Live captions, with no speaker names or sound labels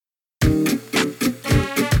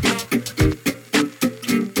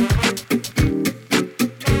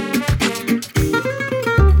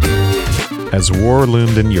As war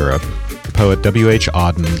loomed in Europe, the poet W.H.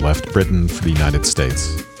 Auden left Britain for the United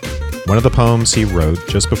States. One of the poems he wrote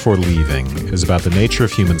just before leaving is about the nature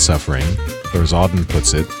of human suffering, or as Auden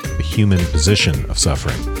puts it, the human position of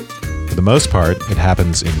suffering. For the most part, it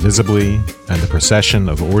happens invisibly, and the procession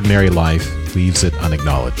of ordinary life leaves it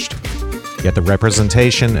unacknowledged. Yet the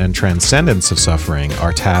representation and transcendence of suffering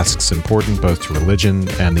are tasks important both to religion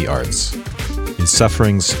and the arts. Is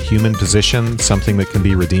suffering's human position something that can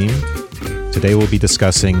be redeemed? Today we'll be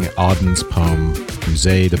discussing Auden's poem,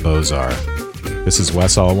 Musée des Beaux-Arts. This is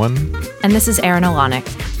Wes Alwan. And this is Erin Alanik.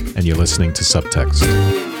 And you're listening to Subtext.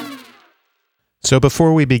 So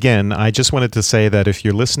before we begin, I just wanted to say that if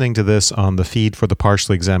you're listening to this on the feed for the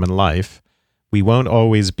Partially Examined Life, we won't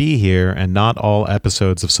always be here and not all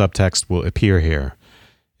episodes of Subtext will appear here.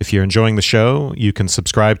 If you're enjoying the show, you can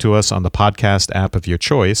subscribe to us on the podcast app of your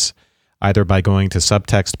choice, either by going to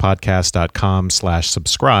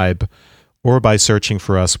subtextpodcast.com/subscribe or by searching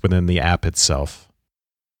for us within the app itself.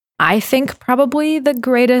 I think probably the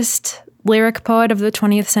greatest lyric poet of the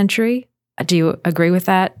 20th century. Do you agree with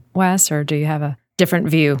that, Wes, or do you have a different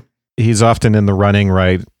view? He's often in the running,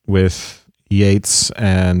 right, with Yeats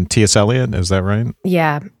and T.S. Eliot, is that right?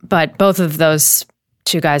 Yeah, but both of those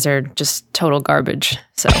two guys are just total garbage,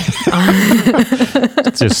 so.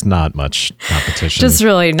 Just not much competition. Just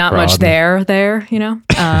really not much Auden. there, you know?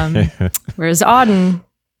 Whereas Auden...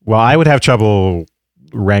 Well, I would have trouble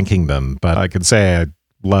ranking them, but I could say I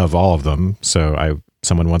love all of them, so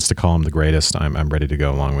someone wants to call him the greatest, I'm ready to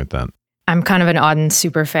go along with that. I'm kind of an Auden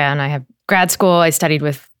super fan. I have grad school. I studied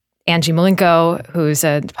with Angie Malenko, who's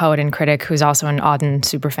a poet and critic who's also an Auden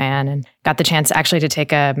super fan, and got the chance actually to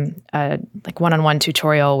take a one-on-one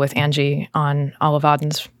tutorial with Angie on all of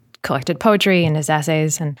Auden's collected poetry and his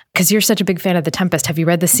essays. And because you're such a big fan of The Tempest, have you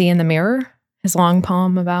read The Sea in the Mirror, his long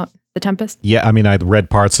poem about The Tempest? Yeah, I mean, I read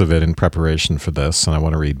parts of it in preparation for this, and I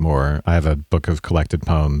want to read more. I have a book of collected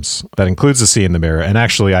poems that includes The Sea in the Mirror, and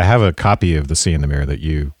actually I have a copy of The Sea in the Mirror that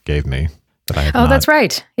you gave me. That's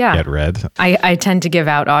right. Yeah. Yet read. I tend to give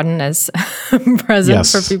out Auden as a present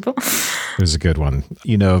for people. It was a good one.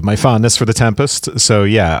 You know, my fondness for The Tempest. So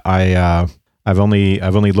yeah, I've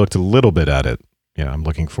only looked a little bit at it. You know, I'm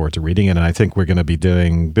looking forward to reading it, and I think we're going to be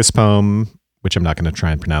doing this poem, which I'm not going to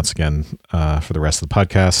try and pronounce again for the rest of the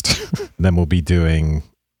podcast. And then we'll be doing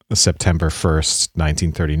September 1st,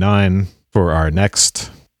 1939 for our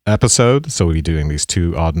next episode. So we'll be doing these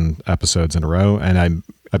two Auden episodes in a row, and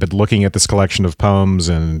I've been looking at this collection of poems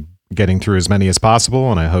and getting through as many as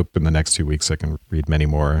possible, and I hope in the next 2 weeks I can read many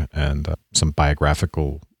more and some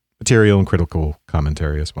biographical material and critical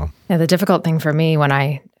commentary as well. Yeah, the difficult thing for me when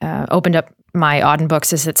I opened up my Auden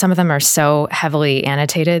books is that some of them are so heavily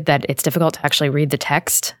annotated that it's difficult to actually read the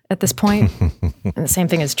text at this point. And the same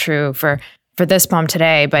thing is true for this poem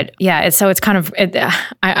today. But yeah, it's kind of,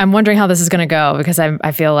 I'm wondering how this is going to go, because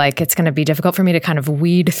I feel like it's going to be difficult for me to kind of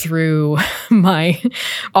weed through my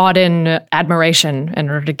Auden admiration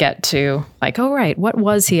in order to get to like, oh, right, what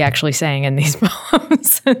was he actually saying in these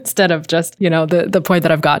poems instead of just, you know, the point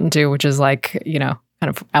that I've gotten to, which is like, you know,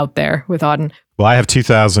 kind of out there with Auden. Well, I have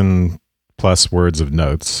 2,000 plus words of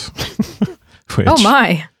notes. Which, oh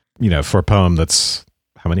my. You know, for a poem that's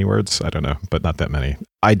how many words? I don't know, but not that many.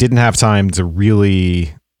 I didn't have time to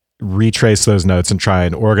really retrace those notes and try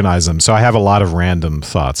and organize them. So I have a lot of random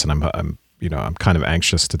thoughts, and I'm kind of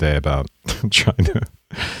anxious today about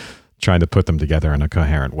trying to put them together in a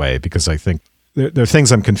coherent way, because I think there are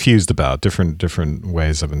things I'm confused about, different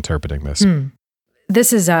ways of interpreting this.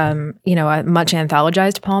 This is, a much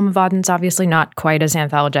anthologized poem of Auden's, obviously not quite as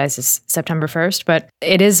anthologized as September 1st, but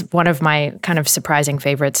it is one of my kind of surprising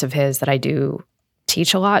favorites of his that I do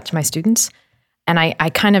teach a lot to my students. And I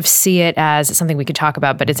kind of see it as something we could talk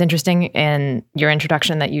about, but it's interesting in your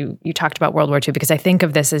introduction that you talked about World War II, because I think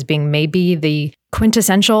of this as being maybe the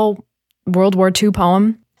quintessential World War II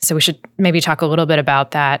poem. So we should maybe talk a little bit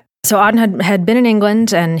about that. So Auden had been in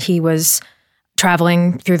England, and he was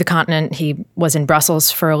traveling through the continent. He was in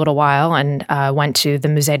Brussels for a little while and went to the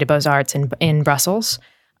Musée des Beaux-Arts in Brussels,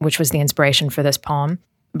 which was the inspiration for this poem.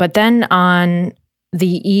 But then on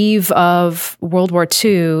the eve of World War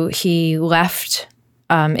II, he left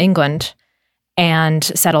England and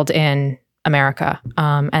settled in America.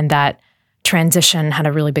 And that transition had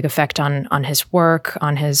a really big effect on his work,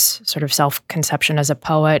 on his sort of self-conception as a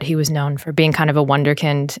poet. He was known for being kind of a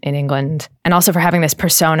wonderkind in England, and also for having this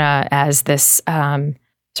persona as this sort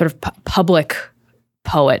of public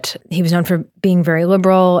poet. He was known for being very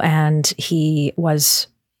liberal, and he was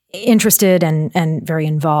interested and very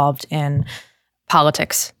involved in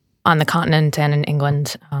politics on the continent and in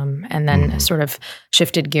England, and then sort of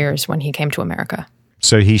shifted gears when he came to America.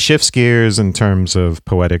 So he shifts gears in terms of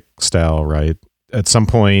poetic style, right? At some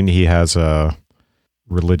point, he has a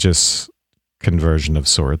religious conversion of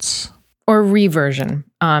sorts. Or reversion.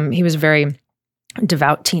 He was a very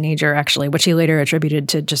devout teenager, actually, which he later attributed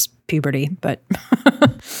to just puberty. But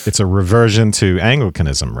it's a reversion to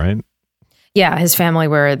Anglicanism, right? Yeah, his family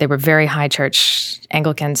they were very high church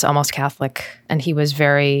Anglicans, almost Catholic, and he was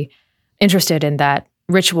very interested in that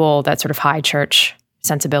ritual, that sort of high church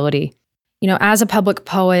sensibility. You know, as a public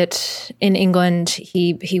poet in England,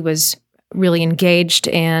 he was really engaged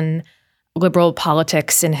in liberal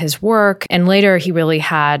politics in his work. And later he really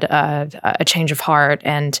had a change of heart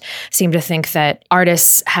and seemed to think that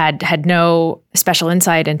artists had no special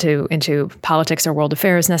insight into politics or world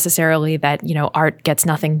affairs necessarily, that, you know, art gets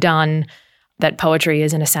nothing done, that poetry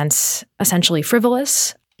is in a sense essentially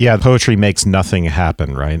frivolous. Yeah, poetry makes nothing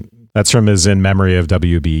happen, right? That's from his In Memory of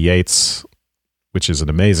W.B. Yeats, which is an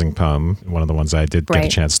amazing poem, one of the ones I did get a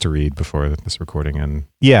chance to read before this recording. And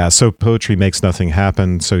yeah, so poetry makes nothing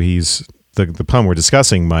happen. So the poem we're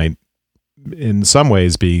discussing might in some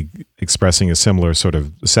ways be expressing a similar sort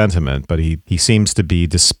of sentiment, but he seems to be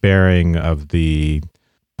despairing of the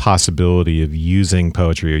possibility of using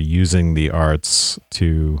poetry or using the arts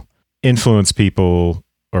to influence people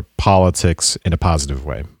or politics in a positive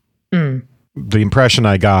way. Mm. The impression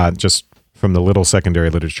I got just from the little secondary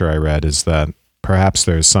literature I read is that perhaps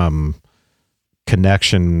there's some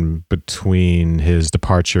connection between his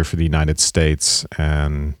departure for the United States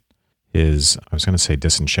and his, I was going to say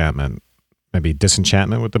disenchantment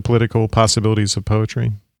with the political possibilities of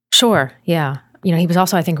poetry. Sure, yeah. You know, he was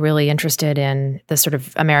also, I think, really interested in the sort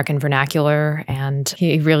of American vernacular, and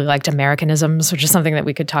he really liked Americanisms, which is something that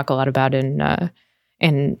we could talk a lot about in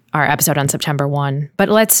our episode on September 1.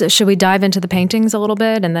 But should we dive into the paintings a little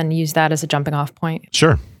bit and then use that as a jumping off point?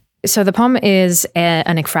 Sure. So the poem is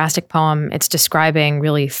an ekphrastic poem. It's describing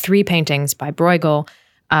really 3 paintings by Bruegel,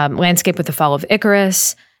 Landscape with the Fall of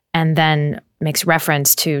Icarus, and then makes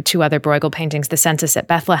reference to 2 other Bruegel paintings, The Census at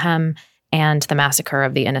Bethlehem and The Massacre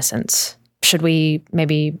of the Innocents. Should we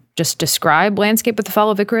maybe just describe Landscape with the Fall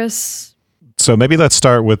of Icarus? So maybe let's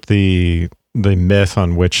start with the myth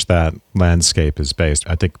on which that landscape is based.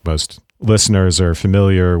 I think most listeners are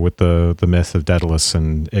familiar with the myth of Daedalus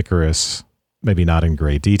and Icarus, maybe not in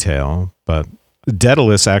great detail, but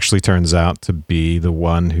Daedalus actually turns out to be the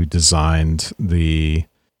one who designed the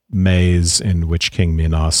maze in which King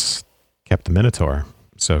Minos kept the Minotaur.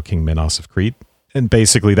 So King Minos of Crete. And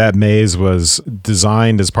basically that maze was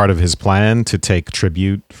designed as part of his plan to take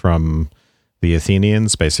tribute from the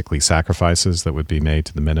Athenians, basically sacrifices that would be made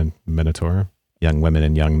to the Minotaur. Young women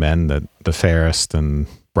and young men, that the fairest and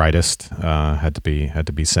brightest had to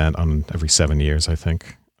be sent on every 7 years, I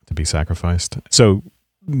think, to be sacrificed. So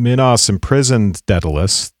Minos imprisoned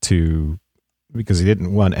Daedalus because he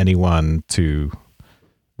didn't want anyone to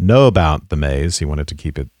know about the maze. He wanted to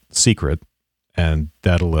keep it secret. And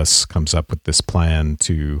Daedalus comes up with this plan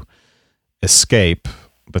to escape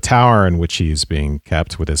the tower in which he's being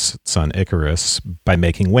kept with his son Icarus by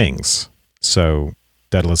making wings. So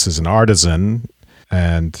Daedalus is an artisan,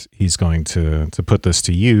 and he's going to put this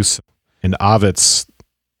to use. In Ovid's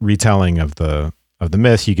retelling of the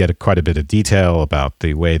myth, you get quite a bit of detail about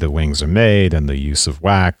the way the wings are made and the use of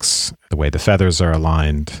wax, the way the feathers are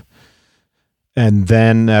aligned. And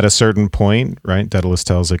then at a certain point, right, Daedalus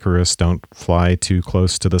tells Icarus, don't fly too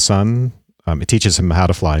close to the sun. It teaches him how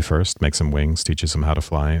to fly first, makes him wings, teaches him how to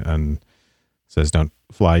fly, and says don't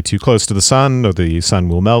fly too close to the sun or the sun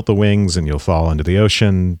will melt the wings and you'll fall into the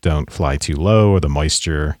ocean. Don't fly too low or the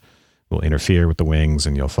moisture will interfere with the wings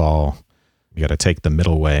and you'll fall. You got to take the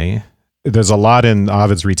middle way. There's a lot in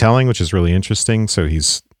Ovid's retelling, which is really interesting. So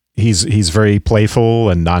he's very playful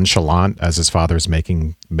and nonchalant as his father's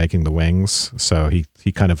making the wings. So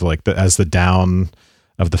he kind of like as the down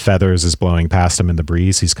of the feathers is blowing past him in the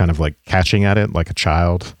breeze, he's kind of like catching at it like a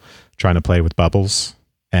child trying to play with bubbles.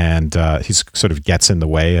 And he sort of gets in the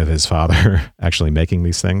way of his father actually making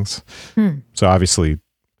these things. So obviously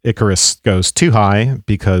Icarus goes too high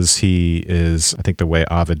because he is, I think the way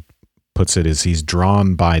Ovid puts it is he's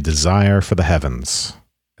drawn by desire for the heavens.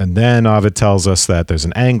 And then Ovid tells us that there's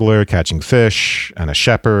an angler catching fish and a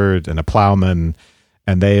shepherd and a plowman,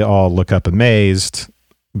 and they all look up amazed,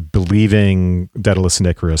 believing Daedalus and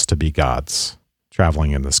Icarus to be gods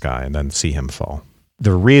traveling in the sky, and then see him fall.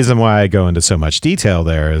 The reason why I go into so much detail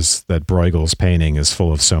there is that Bruegel's painting is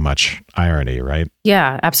full of so much irony, right?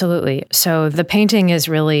 Yeah, absolutely. So the painting is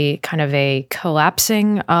really kind of a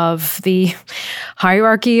collapsing of the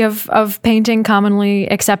hierarchy of painting commonly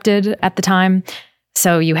accepted at the time.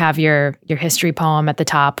 So you have your history poem at the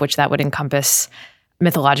top, which that would encompass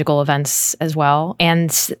mythological events as well.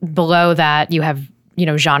 And below that, you have,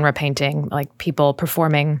 genre painting, like people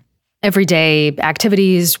performing everyday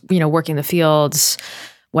activities, working the fields,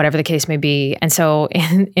 whatever the case may be. And so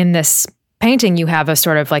in this painting, you have a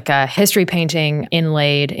sort of like a history painting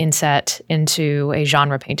inset into a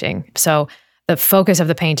genre painting. So the focus of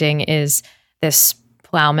the painting is this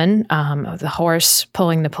plowman, the horse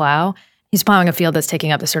pulling the plow. He's plowing a field that's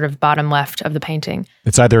taking up the sort of bottom left of the painting.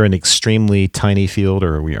 It's either an extremely tiny field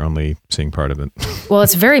or we are only seeing part of it. Well,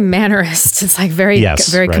 it's very mannerist. It's like very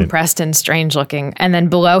compressed and strange looking. And then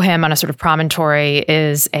below him on a sort of promontory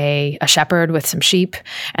is a shepherd with some sheep.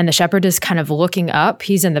 And the shepherd is kind of looking up.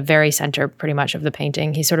 He's in the very center pretty much of the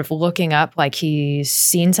painting. He's sort of looking up like he's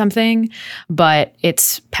seen something, but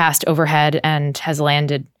it's passed overhead and has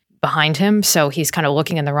landed behind him. So he's kind of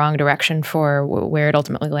looking in the wrong direction for where it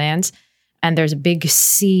ultimately lands. And there's a big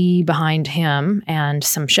sea behind him and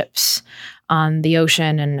some ships on the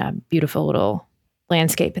ocean and a beautiful little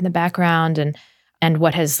landscape in the background. And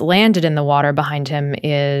what has landed in the water behind him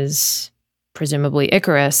is presumably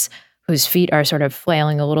Icarus, whose feet are sort of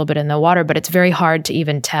flailing a little bit in the water. But it's very hard to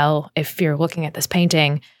even tell if you're looking at this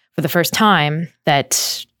painting for the first time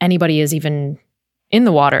that anybody is even in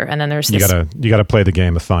the water. And then there's this... You gotta play the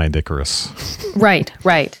game of Find Icarus. Right.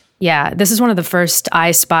 Yeah, this is one of the first I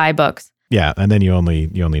Spy books. Yeah, and then you only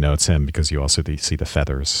know it's him because you also see the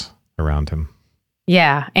feathers around him.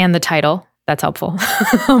 Yeah, and the title. That's helpful.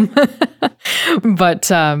 But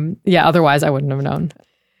otherwise I wouldn't have known.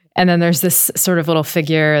 And then there's this sort of little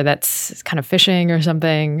figure that's kind of fishing or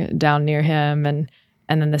something down near him. And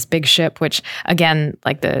then this big ship, which again,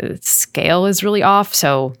 like the scale is really off.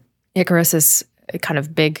 So Icarus is kind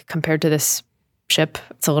of big compared to this ship.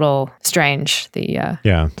 It's a little strange.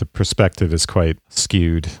 The perspective is quite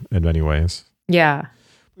skewed in many ways. Yeah.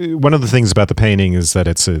 One of the things about the painting is that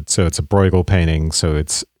it's a Bruegel painting, so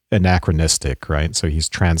it's anachronistic, right? So he's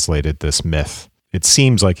translated this myth. It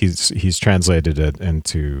seems like he's translated it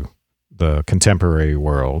into the contemporary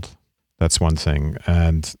world. That's one thing.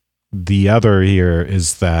 And the other here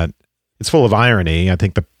is that it's full of irony. I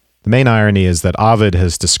think the main irony is that Ovid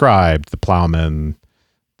has described the plowman,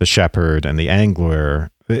 the shepherd, and the angler.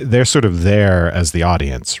 They're sort of there as the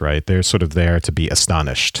audience, right? They're sort of there to be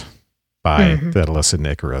astonished by Daedalus and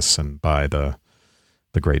Icarus and by the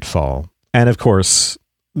Great Fall. And of course,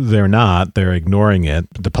 they're not. They're ignoring it.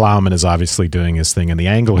 The plowman is obviously doing his thing, and the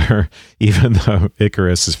angler, even though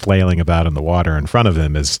Icarus is flailing about in the water in front of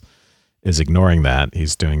him, is ignoring that.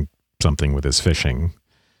 He's doing something with his fishing.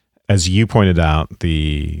 As you pointed out,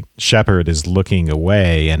 the shepherd is looking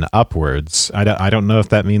away and upwards. I don't know if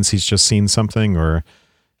that means he's just seen something, or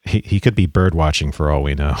he could be bird watching for all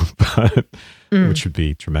we know, but which would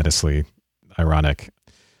be tremendously ironic.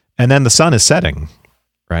 And then the sun is setting,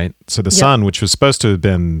 right? So the sun, which was supposed to have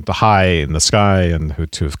been the high in the sky and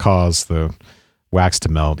to have caused the wax to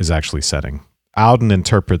melt, is actually setting. Auden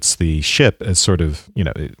interprets the ship as sort of,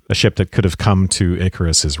 a ship that could have come to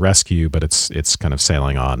Icarus's rescue, but it's kind of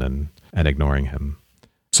sailing on and ignoring him.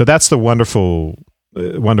 So that's the wonderful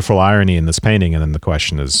irony in this painting. And then the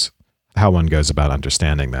question is how one goes about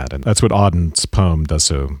understanding that. And that's what Auden's poem does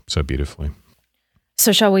so beautifully.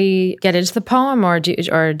 So shall we get into the poem, or do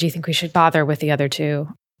you think we should bother with the other two?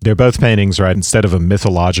 They're both paintings, right? Instead of a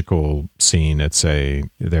mythological scene,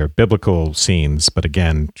 they're biblical scenes, but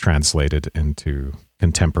again, translated into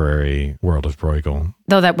contemporary world of Bruegel.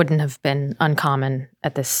 Though that wouldn't have been uncommon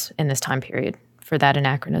in this time period for that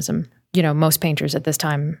anachronism. Most painters at this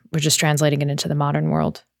time were just translating it into the modern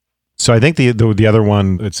world. So I think the other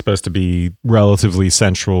one, it's supposed to be relatively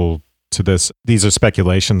central to this. These are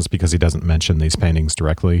speculations because he doesn't mention these paintings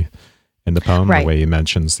directly in the poem, the way he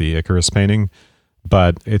mentions the Icarus painting.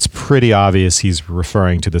 But it's pretty obvious he's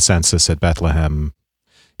referring to the census at Bethlehem.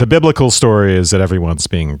 The biblical story is that everyone's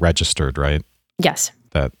being registered, right? Yes.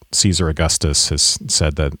 That Caesar Augustus has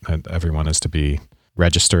said that everyone is to be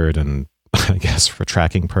registered, and I guess for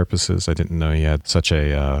tracking purposes. I didn't know he had such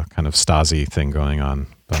a kind of Stasi thing going on.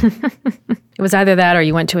 But. It was either that or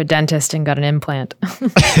you went to a dentist and got an implant.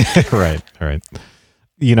 Right. I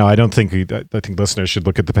think listeners should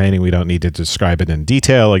look at the painting. We don't need to describe it in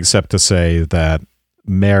detail, except to say that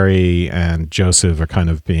Mary and Joseph are kind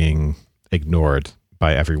of being ignored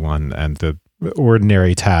by everyone, and the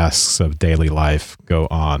ordinary tasks of daily life go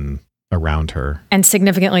on around her. And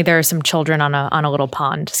significantly, there are some children on a little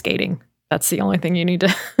pond skating. That's the only thing you need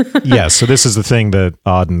to... Yeah, so this is the thing that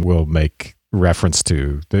Auden will make reference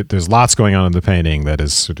to. There's lots going on in the painting that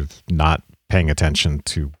is sort of not paying attention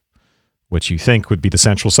to what you think would be the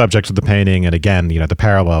central subject of the painting. And again, the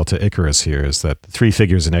parallel to Icarus here is that the three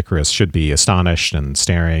figures in Icarus should be astonished and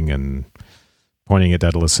staring and pointing at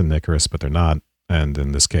Daedalus and Icarus, but they're not. And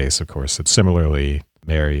in this case, of course, it's similarly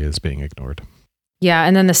Mary is being ignored. Yeah,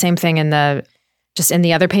 and then the same thing in the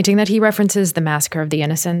other painting that he references, the Massacre of the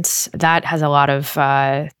Innocents. That has a lot of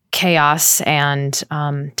chaos and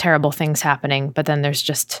terrible things happening, but then there's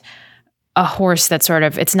just a horse that sort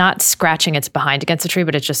of, it's not scratching its behind against a tree,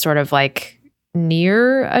 but it's just sort of like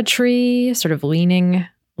near a tree, sort of leaning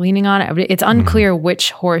on it. It's unclear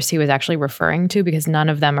which horse he was actually referring to because none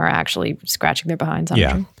of them are actually scratching their behinds on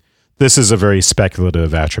a tree. This is a very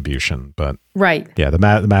speculative attribution, but right. Yeah, the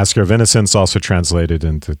Massacre of Innocents also translated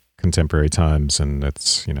into contemporary times, and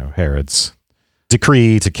it's, Herod's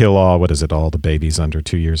decree to kill all the babies under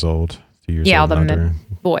 2 years old. 2 years all old the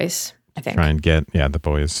boys, I think. Try and get, the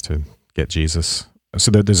boys to get Jesus. So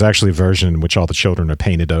there's actually a version in which all the children are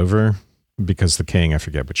painted over because the king, I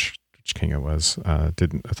forget which king it was,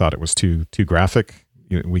 thought it was too graphic.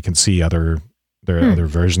 We can see there are other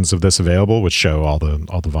versions of this available which show all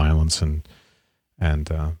the violence and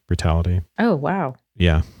brutality. Oh, wow.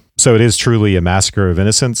 Yeah. So it is truly a Massacre of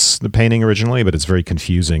Innocents, the painting originally, but it's very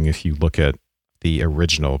confusing if you look at the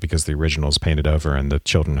original because the original is painted over and the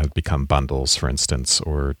children have become bundles, for instance,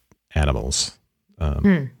 or animals.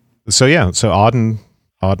 So Auden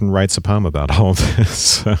writes a poem about all of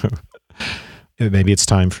this. So maybe it's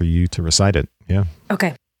time for you to recite it. Yeah. Okay.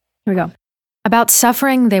 Here we go. About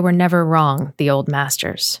suffering, they were never wrong, the old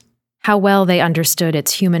masters. How well they understood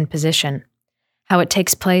its human position. How it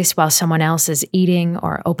takes place while someone else is eating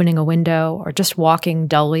or opening a window or just walking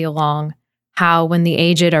dully along. How, when the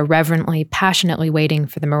aged are reverently, passionately waiting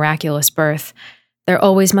for the miraculous birth, there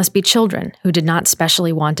always must be children who did not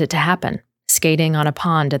specially want it to happen, skating on a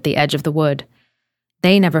pond at the edge of the wood.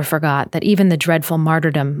 They never forgot that even the dreadful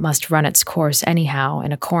martyrdom must run its course anyhow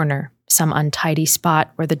in a corner, some untidy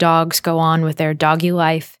spot where the dogs go on with their doggy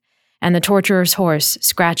life and the torturer's horse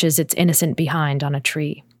scratches its innocent behind on a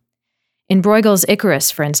tree. In Bruegel's Icarus,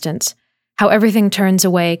 for instance, how everything turns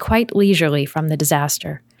away quite leisurely from the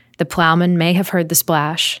disaster. The plowman may have heard the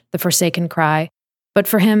splash, the forsaken cry, but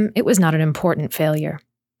for him it was not an important failure.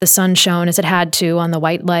 The sun shone as it had to on the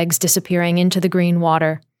white legs disappearing into the green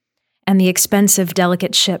water, and the expensive,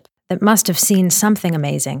 delicate ship that must have seen something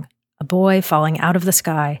amazing, a boy falling out of the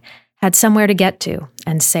sky, had somewhere to get to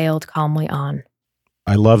and sailed calmly on.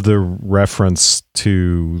 I love the reference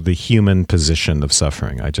to the human position of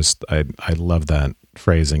suffering. I love that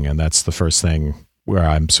phrasing, and that's the first thing where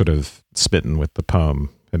I'm sort of smitten with the poem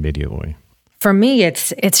immediately. For me,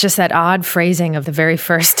 it's just that odd phrasing of the very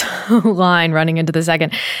first line running into the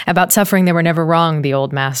second. About suffering, they were never wrong, the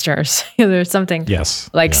old masters. There's something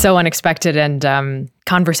so unexpected and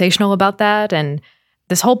conversational about that. And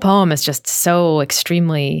this whole poem is just so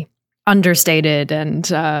extremely understated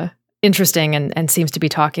and interesting and seems to be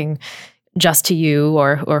talking just to you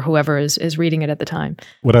or whoever is reading it at the time.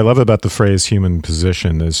 What I love about the phrase human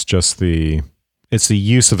position is just it's the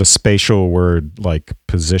use of a spatial word like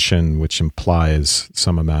position, which implies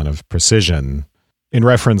some amount of precision in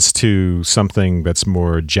reference to something that's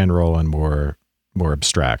more general and more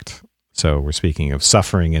abstract. So we're speaking of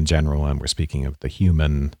suffering in general, and we're speaking of the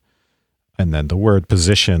human, and then the word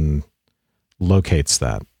position locates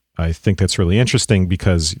that. I think that's really interesting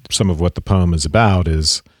because some of what the poem is about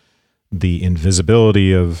is the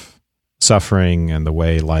invisibility of suffering and the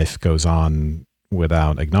way life goes on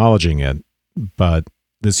without acknowledging it. But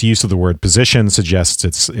this use of the word position suggests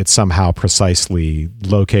it's somehow precisely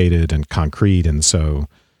located and concrete, and so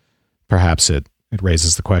perhaps it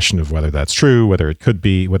raises the question of whether that's true, whether it could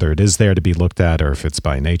be, whether it is there to be looked at, or if it's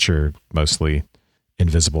by nature mostly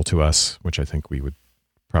invisible to us, which I think we would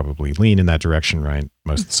probably lean in that direction, right?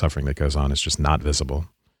 Most of the suffering that goes on is just not visible.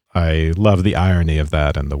 I love the irony of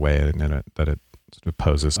that and the way that it sort of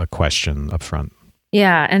poses a question up front.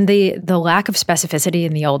 Yeah, and the lack of specificity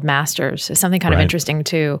in the old masters is something kind of interesting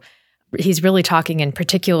too. He's really talking in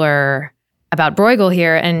particular about Bruegel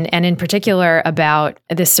here, and in particular about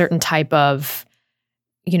this certain type of,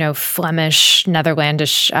 Flemish,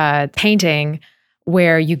 Netherlandish painting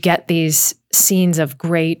where you get these scenes of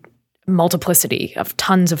great multiplicity, of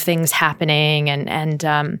tons of things happening,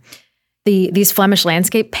 and these Flemish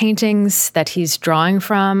landscape paintings that he's drawing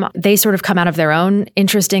from, they sort of come out of their own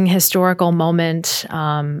interesting historical moment.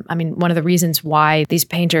 One of the reasons why these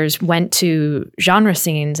painters went to genre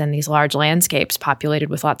scenes and these large landscapes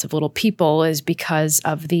populated with lots of little people is because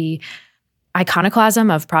of the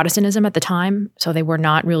iconoclasm of Protestantism at the time. So they were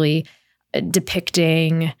not really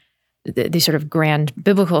depicting these sort of grand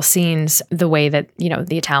biblical scenes the way that,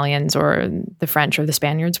 the Italians or the French or the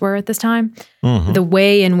Spaniards were at this time. Mm-hmm. The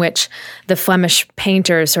way in which the Flemish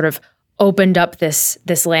painters sort of opened up this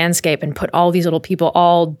landscape and put all these little people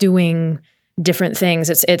all doing different things.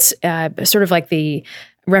 It's sort of like the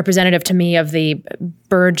representative to me of the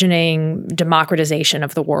burgeoning democratization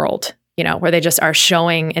of the world, where they just are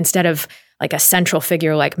showing, instead of like a central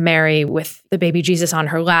figure like Mary with the baby Jesus on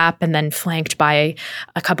her lap and then flanked by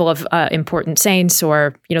a couple of important saints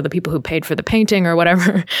or, the people who paid for the painting or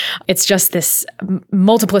whatever. It's just this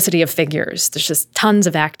multiplicity of figures. There's just tons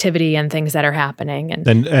of activity and things that are happening.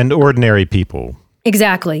 And ordinary people.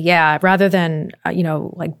 Exactly, yeah. Rather than,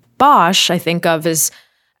 like Bosch, I think of as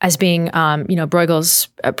being, Bruegel's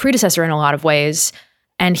predecessor in a lot of ways.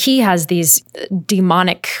 And he has these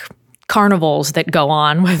demonic carnivals that go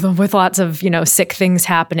on with lots of, sick things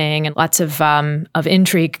happening and lots of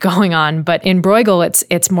intrigue going on. But in Bruegel,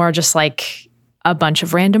 it's more just like a bunch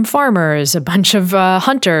of random farmers, a bunch of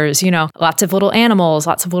hunters, lots of little animals,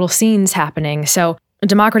 lots of little scenes happening. So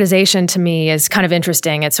democratization to me is kind of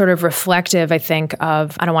interesting. It's sort of reflective, I think,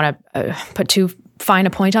 of, I don't want to put too fine a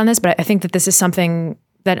point on this, but I think that this is something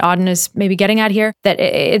that Auden is maybe getting at here, that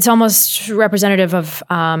it's almost representative of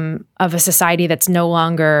a society that's no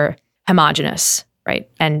longer homogenous, right?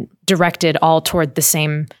 And directed all toward the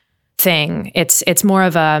same thing. It's more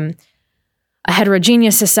of a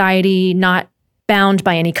heterogeneous society, not bound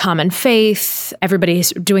by any common faith.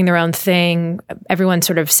 Everybody's doing their own thing. Everyone's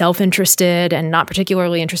sort of self-interested and not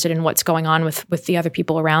particularly interested in what's going on with the other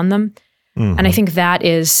people around them. Mm-hmm. And I think that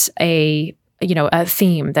is a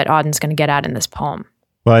theme that Auden's going to get at in this poem.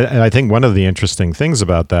 Well, I think one of the interesting things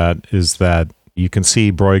about that is that you can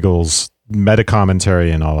see Bruegel's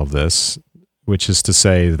meta-commentary in all of this, which is to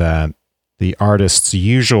say that the artist's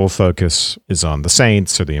usual focus is on the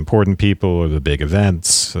saints or the important people or the big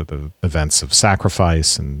events, or the events of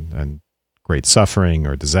sacrifice and great suffering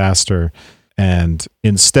or disaster. And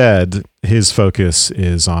instead, his focus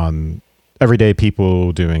is on everyday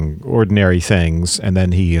people doing ordinary things. And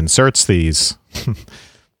then he inserts these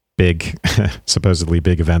big, supposedly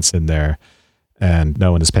big events in there, and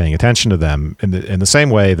no one is paying attention to them in the same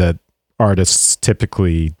way that artists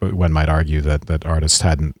typically, one might argue that artists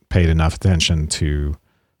hadn't paid enough attention to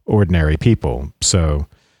ordinary people. So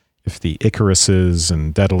if the Icaruses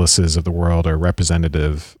and Daedaluses of the world are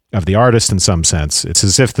representative of the artist in some sense, it's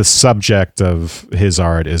as if the subject of his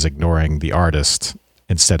art is ignoring the artist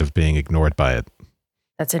instead of being ignored by it.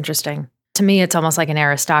 That's interesting. To me, it's almost like an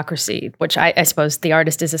aristocracy, which I suppose the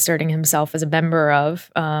artist is asserting himself as a member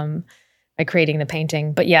of by creating the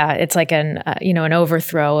painting. But yeah, it's like an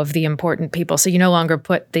overthrow of the important people. So you no longer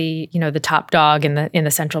put the top dog in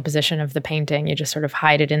the central position of the painting. You just sort of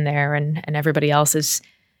hide it in there, and everybody else is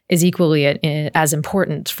equally as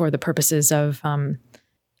important for the purposes of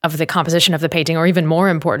the composition of the painting, or even more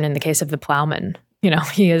important in the case of the plowman.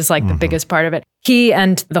 He is like the biggest part of it. He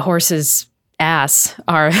and the horse's ass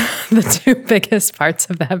are the two biggest parts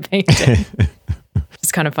of that painting.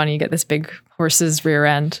 It's kind of funny. You get this big horse's rear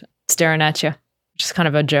end staring at you, which is kind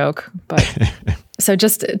of a joke. But so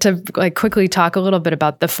just to quickly talk a little bit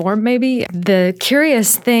about the form, maybe. The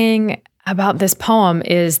curious thing about this poem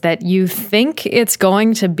is that you think it's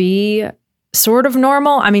going to be sort of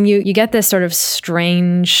normal. I mean, you get this sort of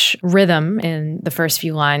strange rhythm in the first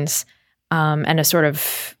few lines, and a sort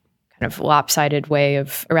of kind of lopsided way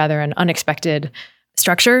of, or rather an unexpected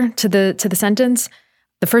structure to the sentence.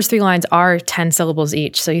 The first 3 lines are 10 syllables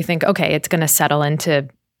each. So you think, okay, it's going to settle into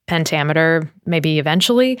pentameter maybe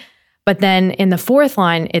eventually. But then in the 4th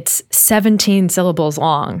line, it's 17 syllables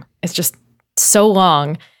long. It's just so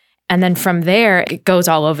long. And then from there, it goes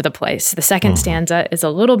all over the place. The second stanza is a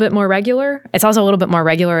little bit more regular. It's also a little bit more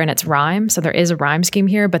regular in its rhyme. So there is a rhyme scheme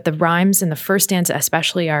here, but the rhymes in the first stanza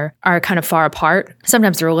especially are kind of far apart.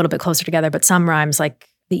 Sometimes they're a little bit closer together, but some rhymes, like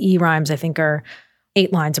the E rhymes, I think are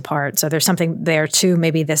 8 lines apart. So there's something there too,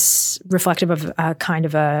 maybe this reflective of a kind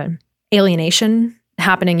of a alienation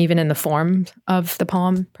happening even in the form of the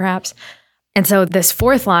poem, perhaps. And so this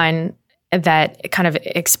 4th line that kind of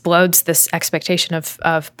explodes this expectation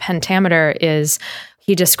of pentameter is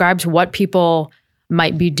he describes what people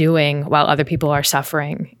might be doing while other people are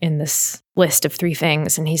suffering in this list of 3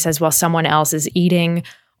 things. And he says, well, someone else is eating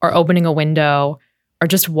or opening a window or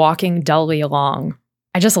just walking dully along.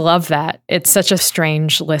 I just love that. It's such a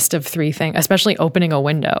strange list of 3 things, especially opening a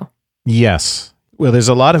window. Yes. Well, there's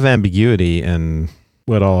a lot of ambiguity in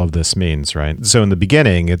what all of this means, right? So in the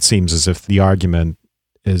beginning, it seems as if the argument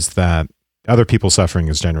is that other people's suffering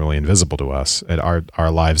is generally invisible to us.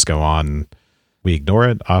 Our lives go on. We ignore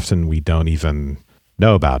it. Often we don't even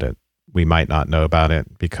know about it. We might not know about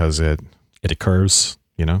it because it occurs,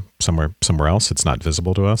 somewhere else. It's not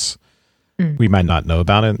visible to us. We might not know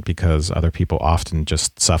about it because other people often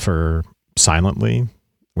just suffer silently.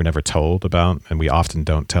 We're never told about, and we often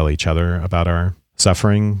don't tell each other about our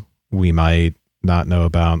suffering. we might not know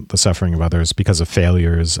about the suffering of others because of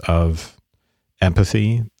failures of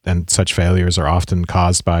empathy. And such failures are often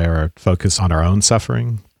caused by our focus on our own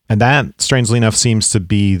suffering. And that, strangely enough, seems to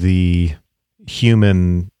be the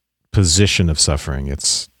human position of suffering.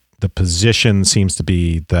 The position seems to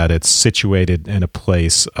be that it's situated in a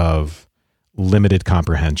place of limited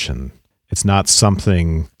comprehension. It's not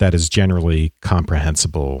something that is generally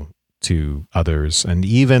comprehensible to others. And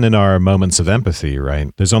even in our moments of empathy,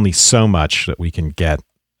 right, there's only so much that we can get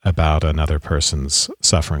about another person's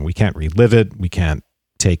suffering. We can't relive it. We can't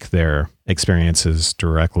take their experiences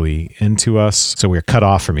directly into us. So we're cut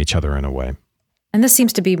off from each other in a way. And this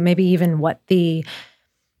seems to be maybe even what the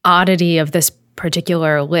oddity of this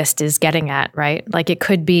particular list is getting at, right? Like we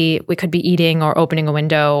could be eating or opening a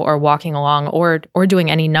window or walking along or doing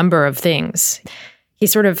any number of things. He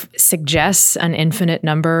sort of suggests an infinite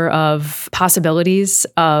number of possibilities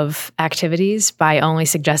of activities by only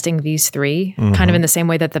suggesting these three, kind of in the same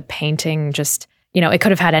way that the painting just, it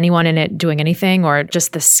could have had anyone in it doing anything, or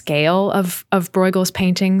just the scale of Bruegel's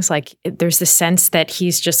paintings. Like there's this sense that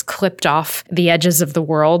he's just clipped off the edges of the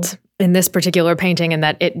world in this particular painting, and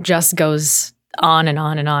that it just goes on and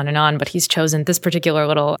on and on and on, but he's chosen this particular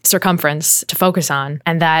little circumference to focus on.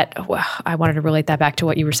 And that, I wanted to relate that back to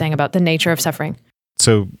what you were saying about the nature of suffering.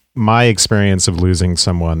 So my experience of losing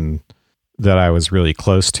someone that I was really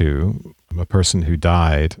close to, a person who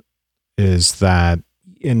died, is that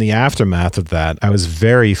in the aftermath of that, I was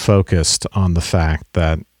very focused on the fact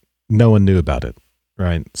that no one knew about it,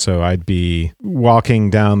 right? So I'd be walking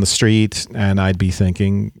down the street and I'd be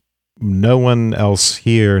thinking, no one else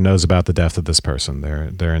here knows about the death of this person.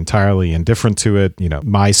 They're entirely indifferent to it.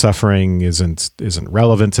 My suffering isn't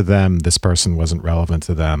relevant to them. This person wasn't relevant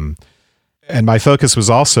to them. And my focus was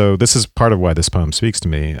also, this is part of why this poem speaks to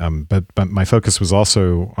me, but my focus was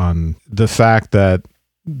also on the fact that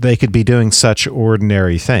they could be doing such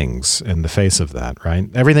ordinary things in the face of that, right?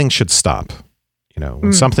 Everything should stop,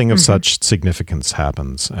 when something of such significance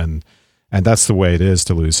happens. And that's the way it is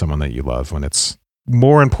to lose someone that you love, when it's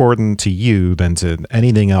more important to you than to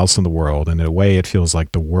anything else in the world. And in a way, it feels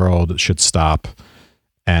like the world should stop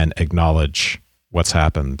and acknowledge what's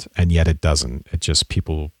happened. And yet it doesn't. It just,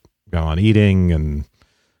 people go on eating and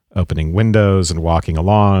opening windows and walking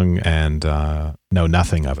along and know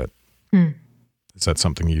nothing of it. Is that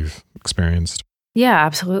something you've experienced? Yeah,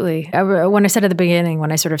 absolutely. When I said at the beginning,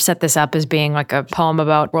 when I sort of set this up as being like a poem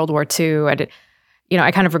about World War II,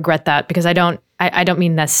 I kind of regret that, because I don't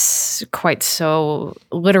mean this quite so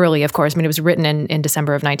literally, of course. I mean, it was written in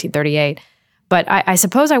December of 1938. But I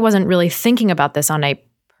suppose I wasn't really thinking about this on a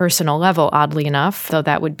personal level, oddly enough, though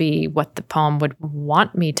that would be what the poem would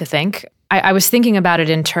want me to think. I was thinking about it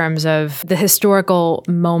in terms of the historical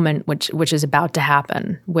moment which is about to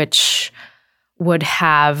happen, which would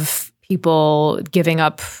have people giving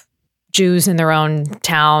up Jews in their own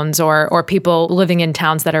towns, or people living in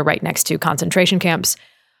towns that are right next to concentration camps,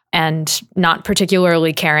 and not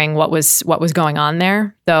particularly caring what was going on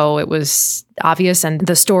there, though it was obvious. And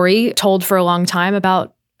the story told for a long time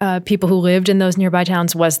about people who lived in those nearby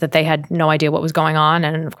towns was that they had no idea what was going on.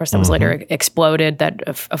 And of course, that was later exploded, that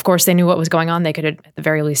of course they knew what was going on. They could at the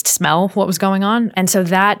very least smell what was going on. And so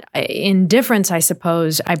that indifference, I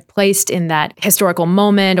suppose, I placed in that historical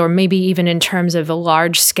moment, or maybe even in terms of a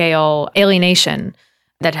large scale alienation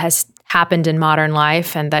that has happened in modern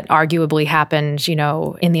life, and that arguably happened,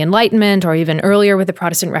 in the Enlightenment, or even earlier with the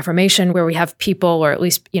Protestant Reformation, where we have people, or at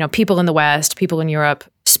least, people in the West, people in Europe,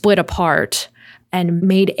 split apart and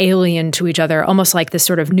made alien to each other, almost like this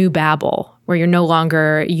sort of new Babel, where you're no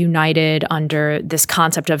longer united under this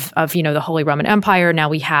concept of the Holy Roman Empire. Now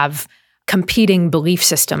we have competing belief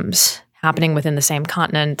systems happening within the same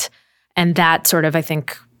continent. And that sort of, I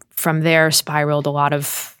think, from there spiraled a lot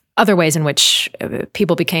of other ways in which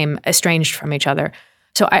people became estranged from each other.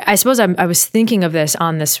 So I suppose I was thinking of this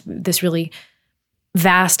on this really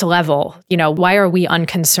vast level. Why are we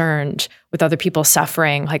unconcerned with other people's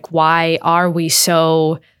suffering? Like, why are we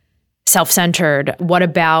so self-centered? What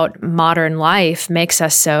about modern life makes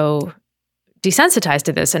us so desensitized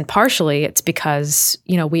to this? And partially it's because,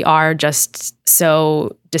 we are just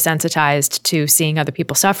so desensitized to seeing other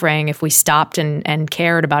people suffering. If we stopped and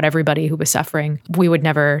cared about everybody who was suffering, we would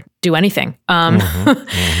never do anything.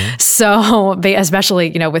 So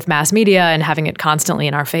especially, with mass media and having it constantly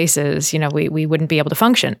in our faces, we wouldn't be able to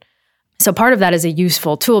function. So part of that is a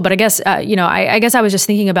useful tool. But I guess, I guess I was just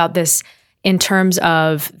thinking about this in terms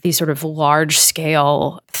of these sort of large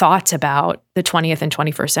scale thoughts about the 20th and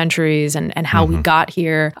 21st centuries and how we got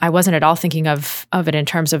here. I wasn't at all thinking of it in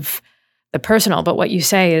terms of the personal, but what you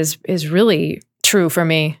say is really true for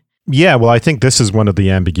me. Yeah, well, I think this is one of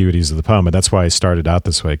the ambiguities of the poem, and that's why I started out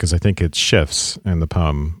this way, because I think it shifts in the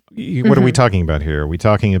poem. What are we talking about here? Are we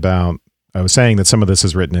talking about, I was saying that some of this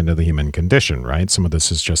is written into the human condition, right? Some of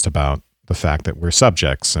this is just about the fact that we're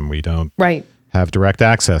subjects and we don't have direct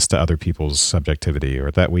access to other people's subjectivity,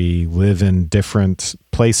 or that we live in different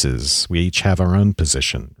places. We each have our own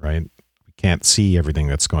position, right? We can't see everything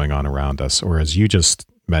that's going on around us. Or as you just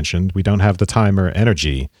mentioned, we don't have the time or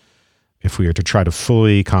energy if we are to try to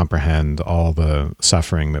fully comprehend all the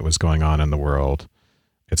suffering that was going on in the world.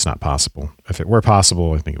 It's not possible. If it were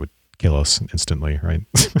possible, I think it would kill us instantly, right?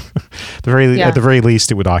 At the very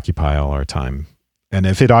least, it would occupy all our time. And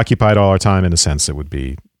if it occupied all our time, in a sense, it would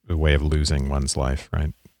be a way of losing one's life,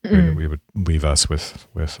 right? We would leave us with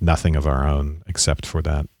nothing of our own except for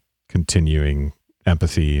that continuing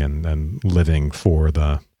empathy and living for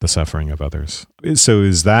the suffering of others. So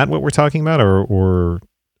is that what we're talking about? Or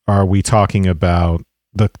are we talking about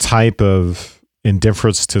the type of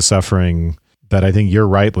indifference to suffering that I think you're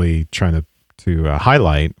rightly trying to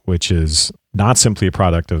highlight, which is not simply a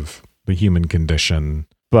product of the human condition,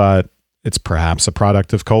 but it's perhaps a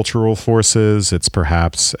product of cultural forces. It's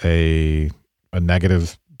perhaps a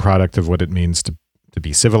negative product of what it means to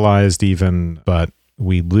be civilized even, but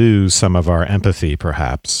we lose some of our empathy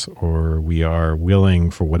perhaps, or we are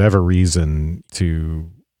willing for whatever reason to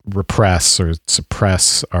repress or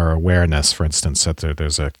suppress our awareness, for instance, that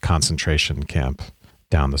there's a concentration camp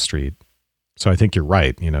down the street. So I think you're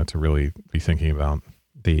right, to really be thinking about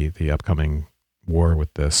the upcoming war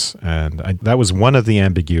with this. And that was one of the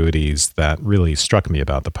ambiguities that really struck me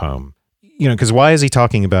about the poem. Because why is he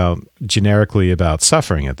talking generically about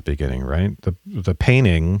suffering at the beginning, right? The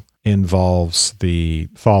painting involves the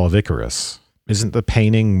fall of Icarus. Isn't the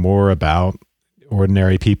painting more about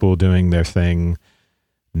ordinary people doing their thing,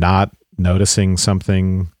 not noticing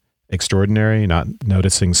something extraordinary, not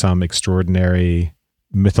noticing some extraordinary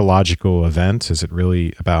mythological event? Is it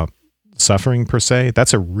really about suffering per se?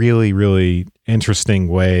 That's a really, really interesting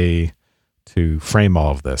way to frame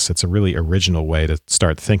all of this. It's a really original way to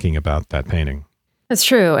start thinking about that painting. That's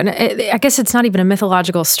true. And I guess it's not even a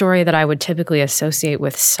mythological story that I would typically associate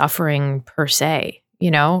with suffering per se.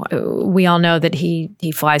 We all know that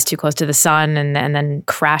he flies too close to the sun and then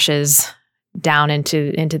crashes down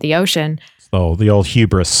into the ocean. Oh, the old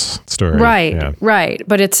hubris story. Right, yeah. Right.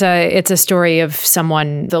 But it's a story of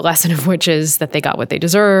someone, the lesson of which is that they got what they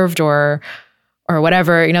deserved or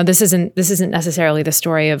whatever. This isn't necessarily the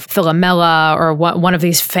story of Philomela or one of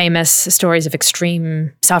these famous stories of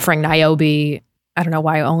extreme suffering, Niobe. I don't know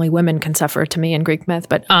why only women can suffer to me in Greek myth,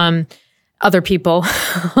 but other people,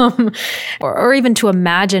 or even to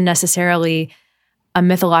imagine necessarily a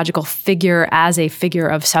mythological figure as a figure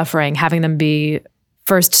of suffering, having them be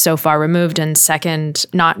first so far removed and second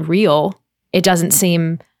not real. It doesn't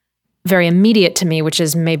seem very immediate to me, which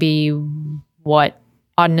is maybe what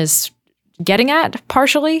Auden is getting at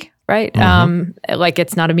partially, right? Mm-hmm. Like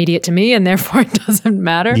it's not immediate to me and therefore it doesn't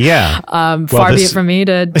matter. Yeah. Far be it from me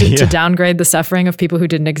to downgrade the suffering of people who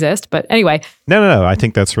didn't exist. But anyway. No. I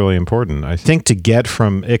think that's really important. I think to get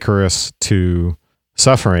from Icarus to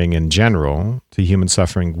suffering in general, to human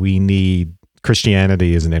suffering, we need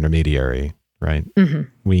Christianity as an intermediary, right? Mm-hmm.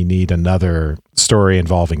 We need another story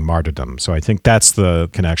involving martyrdom. So I think that's the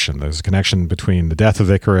connection. There's a connection between the death of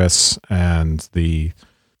Icarus and the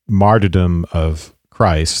martyrdom of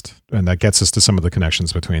Christ, and that gets us to some of the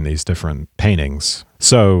connections between these different paintings.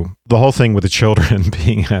 So the whole thing with the children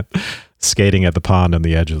being skating at the pond on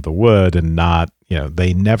the edge of the wood and not,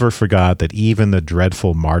 they never forgot that even the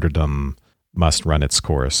dreadful martyrdom must run its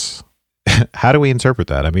course. How do we interpret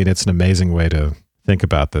that? I mean, it's an amazing way to think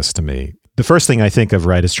about this to me. The first thing I think of,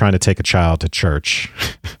 right, is trying to take a child to church.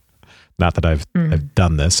 Not that I've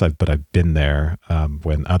done this, but I've been there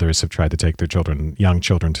when others have tried to take their young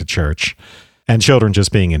children to church, and children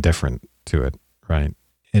just being indifferent to it, right?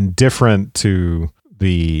 Indifferent to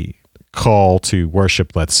the call to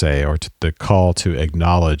worship, let's say, or to the call to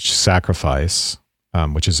acknowledge sacrifice,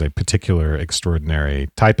 which is a particular extraordinary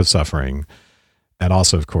type of suffering, and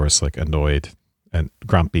also, of course, like annoyed and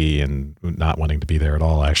grumpy and not wanting to be there at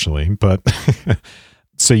all, actually. But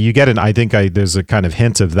so you get there's a kind of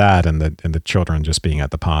hint of that in the children just being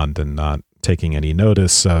at the pond and not taking any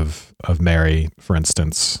notice of Mary, for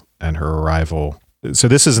instance, and her arrival. So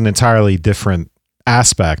this is an entirely different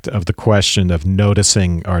aspect of the question of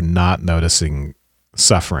noticing or not noticing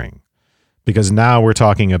suffering, because now we're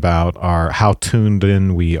talking about how tuned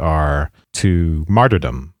in we are to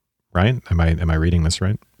martyrdom, right? Am I reading this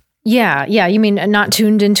right? Yeah. You mean not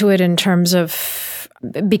tuned into it in terms of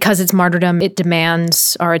because it's martyrdom, it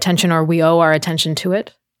demands our attention, or we owe our attention to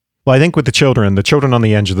it? Well, I think with the children on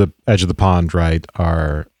the edge of the pond, right,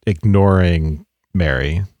 are ignoring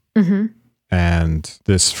Mary. Mm-hmm. And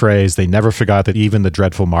this phrase, they never forgot that even the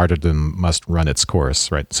dreadful martyrdom must run its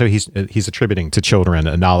course, right? So he's attributing to children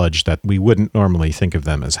a knowledge that we wouldn't normally think of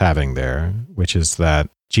them as having there, which is that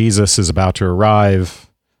Jesus is about to arrive,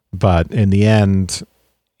 but in the end,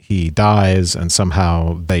 he dies, and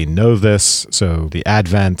somehow they know this. So the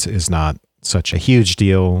Advent is not such a huge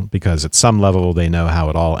deal because at some level they know how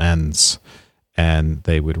it all ends, and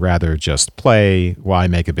they would rather just play. Why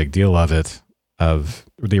make a big deal of it, of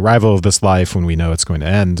the arrival of this life when we know it's going to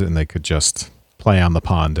end, and they could just play on the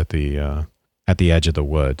pond at the edge of the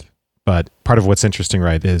wood. But part of what's interesting,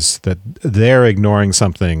 right, is that they're ignoring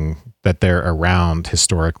something that they're around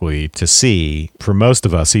historically to see. For most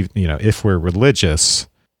of us, if we're religious,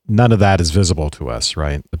 none of that is visible to us,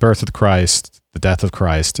 right? The birth of Christ, the death of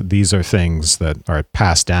Christ, these are things that are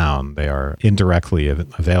passed down. They are indirectly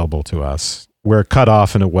available to us. We're cut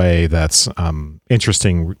off in a way that's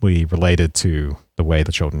interestingly related to the way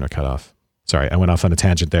the children are cut off. Sorry, I went off on a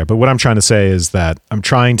tangent there. But what I'm trying to say is that I'm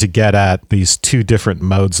trying to get at these two different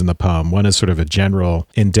modes in the poem. One is sort of a general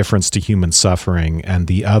indifference to human suffering, and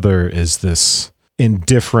the other is this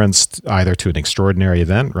indifference either to an extraordinary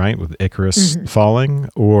event, right, with Icarus falling,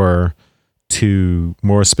 or to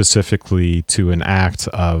more specifically to an act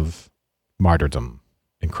of martyrdom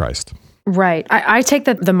in Christ. Right. I take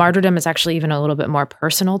that the martyrdom is actually even a little bit more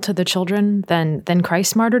personal to the children than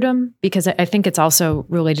Christ's martyrdom, because I think it's also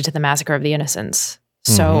related to the massacre of the innocents.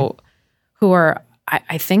 So who are,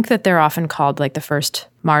 I think that they're often called like the first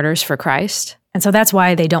martyrs for Christ. And so that's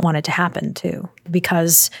why they don't want it to happen too.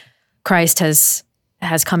 Because Christ has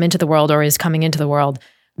come into the world or is coming into the world,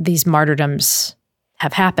 these martyrdoms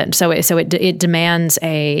have happened. So it demands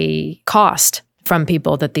a cost from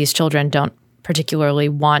people that these children don't particularly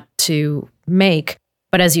want to make.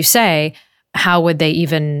 But as you say, how would they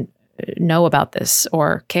even know about this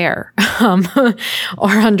or care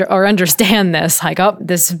or understand this? Like, oh,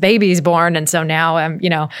 this baby's born, and so now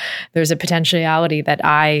there's a potentiality that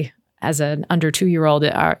I, as an under 2-year-old,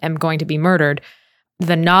 am going to be murdered.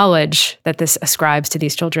 The knowledge that this ascribes to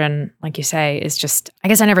these children, like you say, is just, I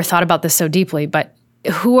guess I never thought about this so deeply, but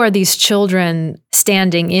who are these children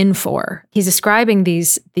standing in for? He's ascribing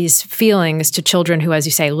these feelings to children who, as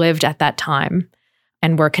you say, lived at that time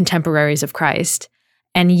and were contemporaries of Christ.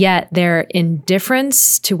 And yet their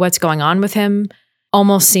indifference to what's going on with him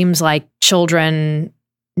almost seems like children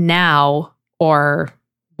now or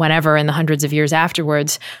whenever in the hundreds of years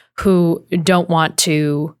afterwards who don't want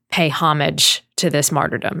to pay homage to this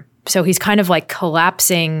martyrdom. So he's kind of like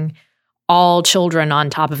collapsing all children on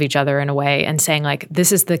top of each other in a way and saying like,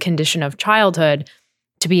 this is the condition of childhood,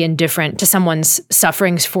 to be indifferent to someone's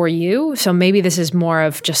sufferings for you. So maybe this is more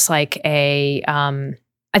of just like I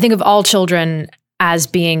think of all children as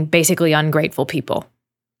being basically ungrateful people,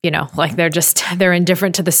 like they're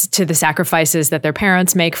indifferent to the sacrifices that their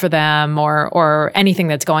parents make for them or anything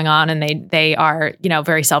that's going on. And they are,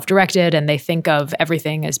 very self-directed, and they think of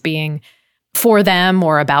everything as being for them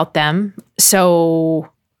or about them. So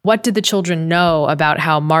what did the children know about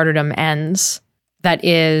how martyrdom ends that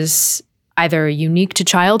is either unique to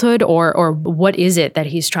childhood, or what is it that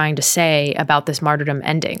he's trying to say about this martyrdom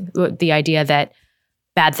ending? The idea that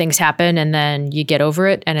bad things happen and then you get over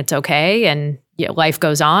it and it's okay and life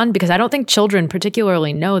goes on? Because I don't think children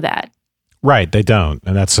particularly know that. Right, they don't.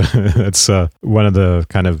 And that's one of the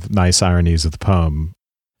kind of nice ironies of the poem.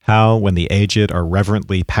 How, when the aged are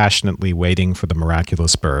reverently, passionately waiting for the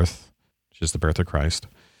miraculous birth, which is the birth of Christ,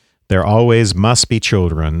 there always must be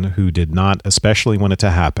children who did not especially want it to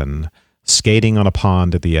happen, skating on a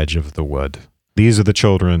pond at the edge of the wood. These are the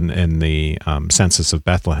children in the Census of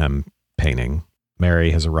Bethlehem painting.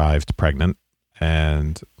 Mary has arrived pregnant,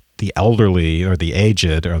 and the elderly or the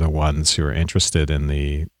aged are the ones who are interested in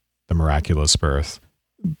the miraculous birth.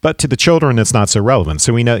 But to the children, it's not so relevant.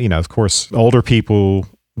 So we know, of course, older people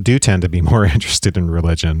do tend to be more interested in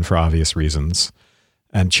religion for obvious reasons,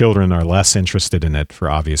 and children are less interested in it for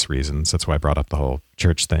obvious reasons. That's why I brought up the whole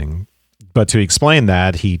church thing. But to explain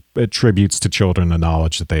that, he attributes to children a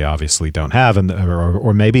knowledge that they obviously don't have,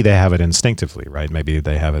 or maybe they have it instinctively, right? Maybe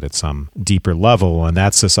they have it at some deeper level, and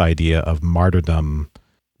that's this idea of martyrdom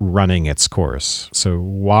running its course. So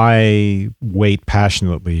why wait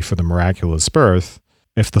passionately for the miraculous birth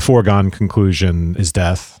if the foregone conclusion is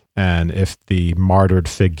death, and if the martyred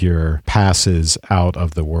figure passes out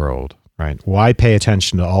of the world, right? Why pay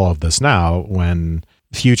attention to all of this now when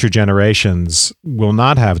future generations will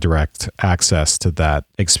not have direct access to that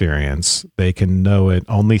experience? They can know it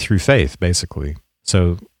only through faith, basically.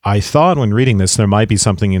 So I thought when reading this, there might be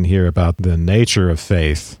something in here about the nature of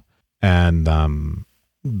faith and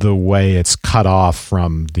the way it's cut off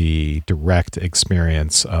from the direct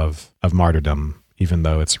experience of martyrdom, even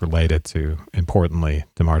though it's related to, importantly,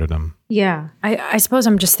 to martyrdom. Yeah. I suppose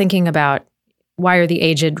I'm just thinking about, why are the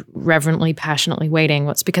aged reverently, passionately waiting?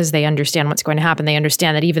 Well, it's because they understand what's going to happen. They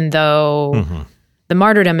understand that even though the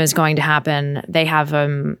martyrdom is going to happen, they have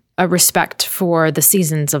a respect for the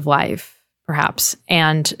seasons of life, perhaps,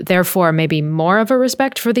 and therefore maybe more of a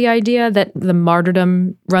respect for the idea that the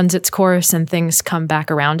martyrdom runs its course and things come back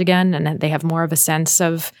around again, and they have more of a sense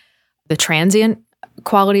of the transient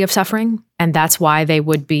quality of suffering. And that's why they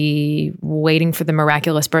would be waiting for the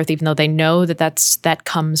miraculous birth, even though they know that that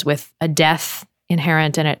comes with a death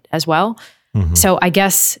inherent in it as well. So I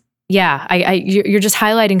guess, yeah, you're just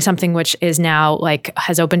highlighting something which is now like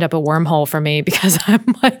has opened up a wormhole for me, because I'm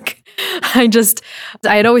like, I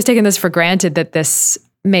had always taken this for granted that this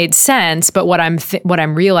made sense, but what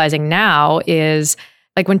I'm realizing now is,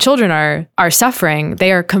 like, when children are suffering,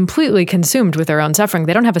 they are completely consumed with their own suffering.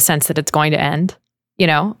 They don't have a sense that it's going to end,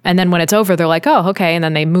 and then when it's over, they're like, oh, okay, and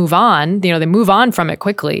then they move on. They move on from it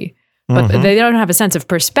quickly, but they don't have a sense of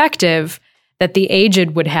perspective that the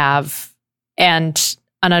aged would have, and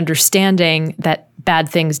an understanding that bad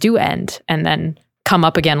things do end and then come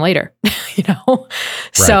up again later, Right.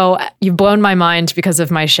 So you've blown my mind because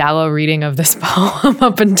of my shallow reading of this poem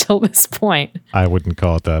up until this point. I wouldn't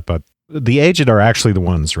call it that, but the aged are actually the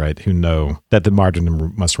ones, right, who know that the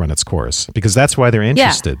martyrdom must run its course, because that's why they're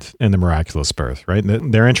interested in the miraculous birth, right?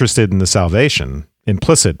 They're interested in the salvation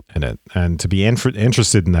implicit in it. And to be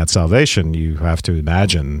interested in that salvation, you have to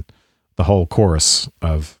imagine the whole course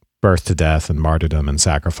of birth to death and martyrdom and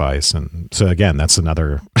sacrifice. And so again, that's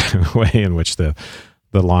another way in which the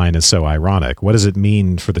line is so ironic. What does it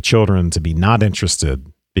mean for the children to be not interested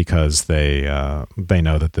because they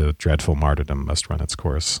know that the dreadful martyrdom must run its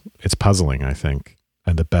course? It's puzzling, I think.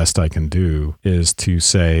 And the best I can do is to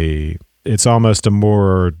say it's almost a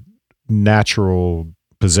more natural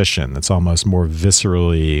position. It's almost more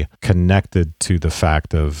viscerally connected to the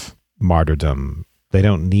fact of martyrdom. They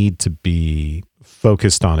don't need to be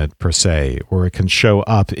focused on it per se, or it can show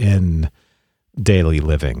up in daily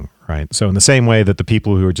living, right? So in the same way that the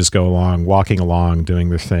people who are just walking along, doing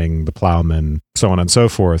their thing, the plowmen, so on and so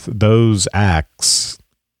forth, those acts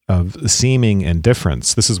of seeming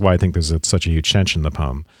indifference, this is why I think there's such a huge tension in the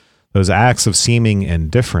poem, those acts of seeming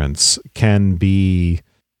indifference can be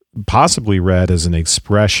possibly read as an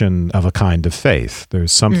expression of a kind of faith.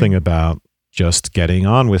 There's something about just getting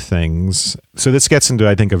on with things. So this gets into,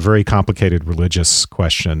 I think, a very complicated religious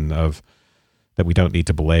question of that we don't need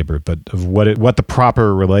to belabor, but of what the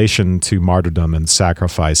proper relation to martyrdom and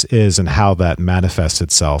sacrifice is, and how that manifests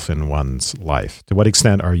itself in one's life. To what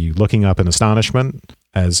extent are you looking up in astonishment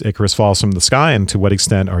as Icarus falls from the sky, and to what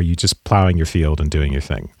extent are you just plowing your field and doing your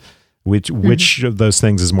thing? Which of those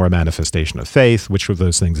things is more a manifestation of faith? Which of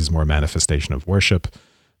those things is more a manifestation of worship?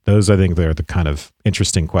 Those, I think, they're the kind of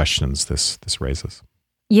interesting questions this raises.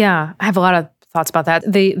 Yeah, I have a lot of thoughts about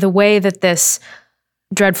that. The way that this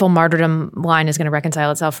dreadful martyrdom line is going to reconcile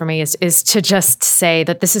itself for me is to just say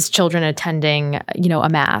that this is children attending, a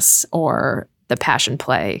mass or the Passion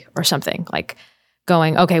Play or something, like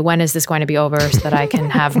going, okay, when is this going to be over so that I can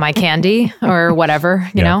have my candy or whatever,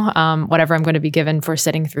 whatever I'm going to be given for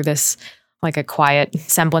sitting through this, like a quiet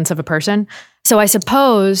semblance of a person. So I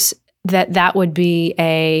suppose that would be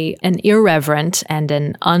an irreverent and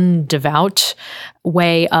an undevout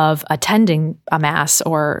way of attending a mass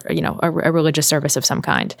or, a religious service of some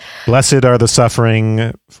kind. Blessed are the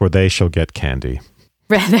suffering, for they shall get candy.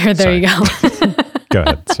 There you go. Go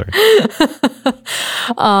ahead, sorry.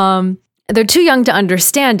 They're too young to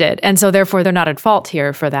understand it, and so therefore they're not at fault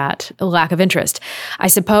here for that lack of interest. I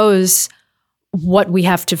suppose what we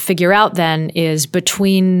have to figure out then is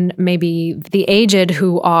between maybe the aged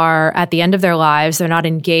who are at the end of their lives, they're not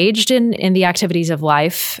engaged in the activities of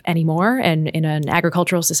life anymore. And in an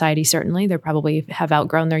agricultural society, certainly, they probably have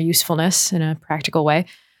outgrown their usefulness in a practical way,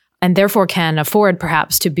 and therefore can afford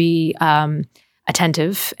perhaps to be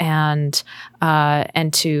attentive and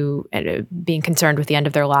to being concerned with the end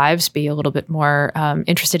of their lives, be a little bit more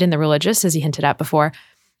interested in the religious, as you hinted at before.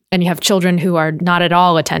 And you have children who are not at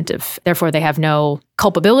all attentive. Therefore, they have no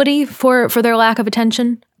culpability for their lack of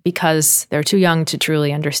attention because they're too young to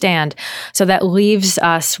truly understand. So that leaves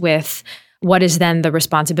us with what is then the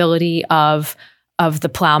responsibility of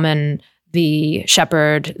the plowman, the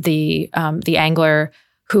shepherd, the angler,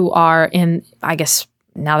 who are in, I guess,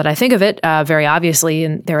 now that I think of it, very obviously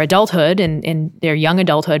in their adulthood, in their young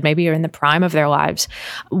adulthood, maybe, or in the prime of their lives.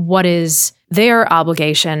 What is their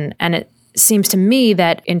obligation? And it seems to me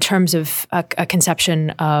that in terms of a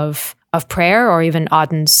conception of of prayer, or even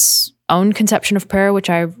Auden's own conception of prayer, which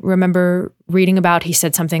I remember reading about. He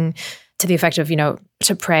said something to the effect of,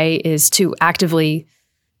 to pray is to actively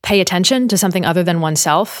pay attention to something other than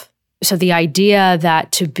oneself. So the idea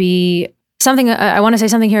that to be something, I want to say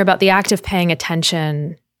something here about the act of paying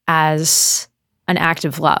attention as an act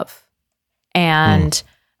of love. And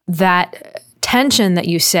that tension that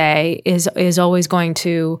you say is always going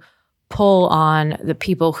to pull on the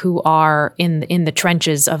people who are in the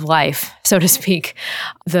trenches of life, so to speak,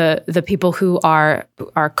 the people who are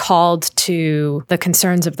called to the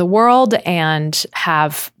concerns of the world and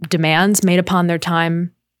have demands made upon their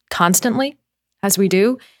time constantly, as we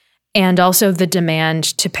do, and also the demand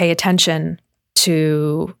to pay attention,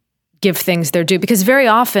 to give things their due. Because very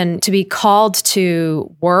often to be called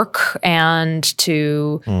to work and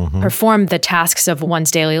to perform the tasks of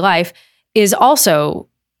one's daily life is also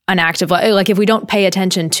an act of, like, if we don't pay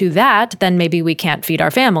attention to that, then maybe we can't feed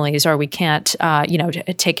our families, or we can't,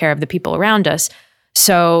 take care of the people around us.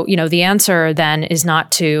 So, the answer then is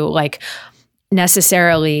not to like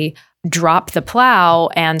necessarily drop the plow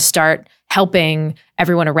and start helping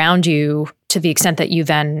everyone around you to the extent that you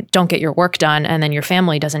then don't get your work done and then your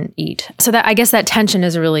family doesn't eat. So that, I guess that tension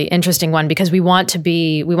is a really interesting one, because we want to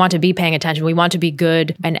be paying attention. We want to be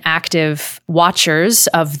good and active watchers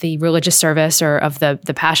of the religious service or of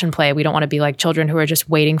the passion play. We don't want to be like children who are just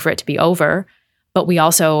waiting for it to be over. But we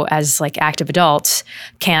also, as like active adults,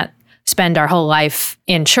 can't spend our whole life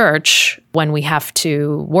in church when we have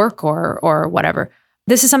to work or whatever.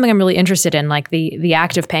 This is something I'm really interested in, like the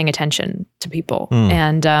act of paying attention to people.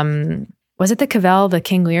 And was it the Cavell, the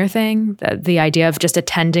King Lear thing? The idea of just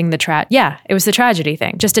attending the yeah, it was the tragedy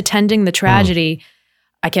thing. Just attending the tragedy.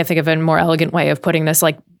 I can't think of a more elegant way of putting this.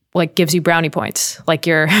 Like gives you brownie points. Like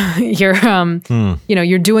you're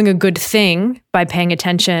doing a good thing by paying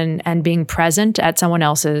attention and being present at someone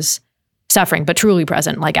else's suffering, but truly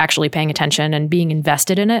present, like actually paying attention and being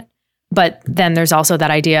invested in it. But then there's also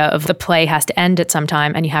that idea of the play has to end at some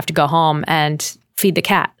time and you have to go home and feed the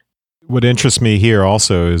cat. What interests me here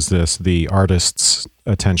also is the artist's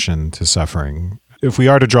attention to suffering. If we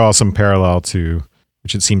are to draw some parallel to,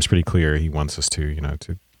 which it seems pretty clear he wants us to,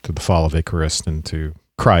 to the fall of Icarus and to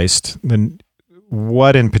Christ, then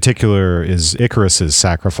what in particular is Icarus's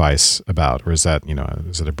sacrifice about? Or is that,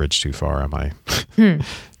 is it a bridge too far? Am I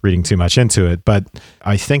reading too much into it? But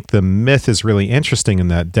I think the myth is really interesting in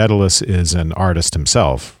that Daedalus is an artist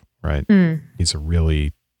himself, right? He's a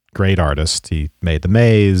really great artist. He made the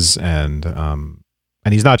maze, and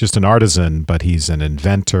he's not just an artisan, but he's an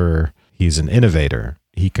inventor. He's an innovator.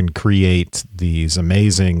 He can create these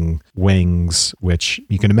amazing wings, which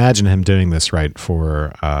you can imagine him doing this, right,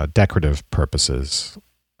 for decorative purposes,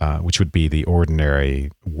 which would be the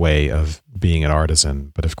ordinary way of being an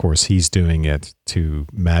artisan. But of course, he's doing it to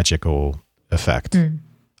magical effect.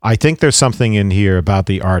 I think there's something in here about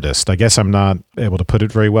the artist. I guess I'm not able to put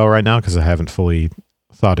it very well right now because I haven't fully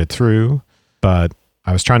thought it through, but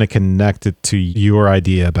I was trying to connect it to your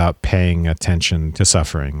idea about paying attention to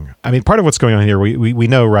suffering. I mean, part of what's going on here, we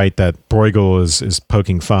know, right, that Bruegel is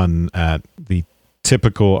poking fun at the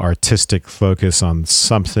typical artistic focus on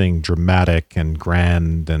something dramatic and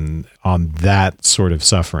grand and on that sort of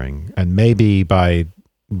suffering. And maybe by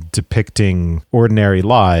depicting ordinary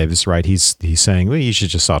lives, right, he's saying, well, you should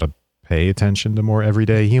just sort of pay attention to more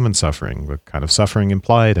everyday human suffering, the kind of suffering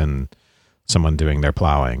implied in someone doing their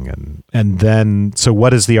plowing. And then, so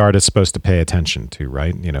what is the artist supposed to pay attention to,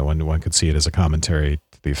 right? When one could see it as a commentary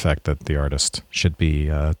to the effect that the artist should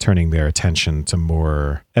be turning their attention to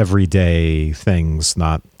more everyday things,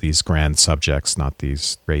 not these grand subjects, not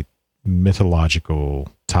these great mythological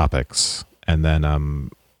topics. And then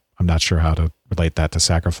I'm not sure how to relate that to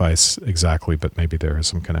sacrifice exactly, but maybe there is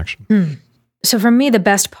some connection. So for me, the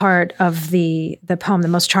best part of the poem, the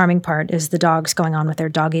most charming part, is the dogs going on with their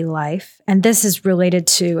doggy life. And this is related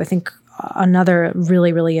to, I think, another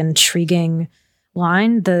really, really intriguing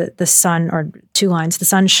line, the sun, or two lines, the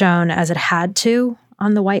sun shone as it had to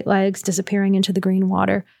on the white legs disappearing into the green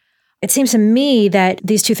water. It seems to me that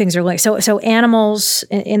these two things are linked. So animals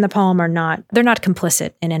in the poem they're not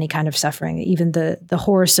complicit in any kind of suffering. Even the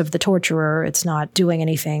horse of the torturer, it's not doing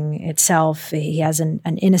anything itself. He has an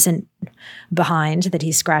innocent behind that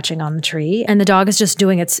he's scratching on the tree. And the dog is just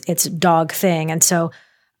doing its dog thing. And so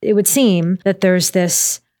it would seem that there's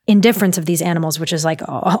this indifference of these animals, which is like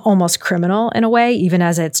almost criminal in a way, even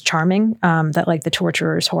as it's charming, that like the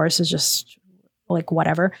torturer's horse is just like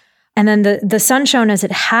whatever. And then the sun shone as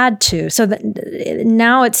it had to. So that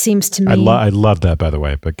now it seems to me... I love that, by the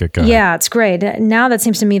way, but go ahead. Yeah, it's great. Now that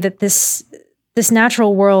seems to me that this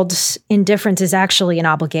natural world's indifference is actually an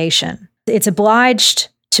obligation. It's obliged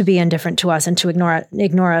to be indifferent to us and to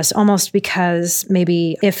ignore us, almost because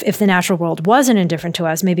maybe if the natural world wasn't indifferent to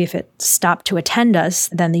us, maybe if it stopped to attend us,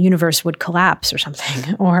 then the universe would collapse or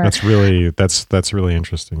something. Or that's really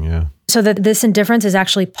interesting. Yeah. So that this indifference is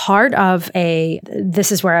actually part of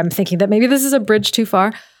this is where I'm thinking that maybe this is a bridge too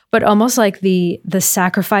far, but almost like the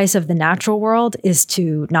sacrifice of the natural world is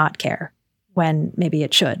to not care when maybe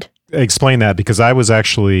it should. Explain that, because I was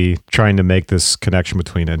actually trying to make this connection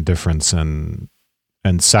between indifference and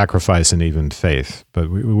sacrifice and even faith. But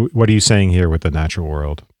what are you saying here with the natural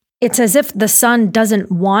world? It's as if the sun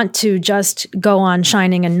doesn't want to just go on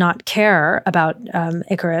shining and not care about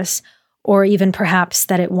Icarus, or even perhaps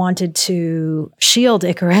that it wanted to shield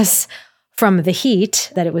Icarus from the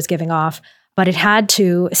heat that it was giving off, but it had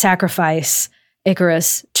to sacrifice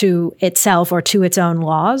Icarus to itself or to its own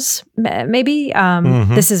laws. Maybe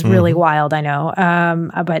this is really wild, I know,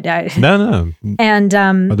 but no, and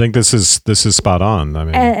I think this is spot on. I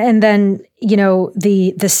mean, and then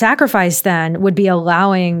the sacrifice then would be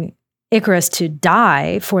allowing Icarus to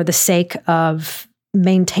die for the sake of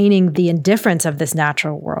maintaining the indifference of this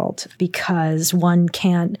natural world, because one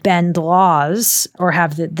can't bend laws or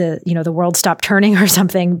have the world stop turning or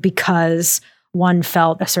something because one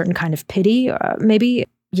felt a certain kind of pity. Maybe,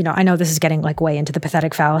 I know this is getting like way into the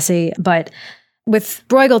pathetic fallacy, but with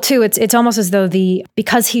Bruegel too, it's almost as though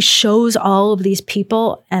because he shows all of these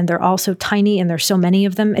people and they're all so tiny and there's so many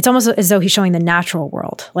of them, it's almost as though he's showing the natural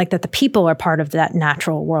world, like that the people are part of that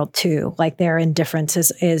natural world too. Like their indifference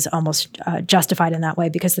is almost justified in that way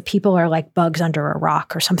because the people are like bugs under a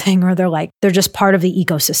rock or something, or they're just part of the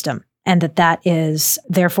ecosystem. And that is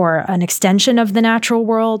therefore an extension of the natural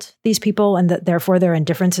world, these people, and that therefore their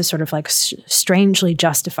indifference is sort of like strangely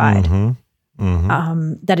justified.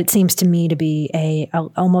 That it seems to me to be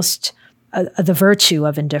almost the virtue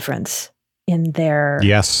of indifference in their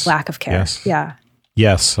lack of care. Yes. Yeah.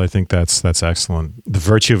 Yes, I think that's excellent. The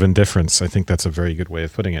virtue of indifference, I think that's a very good way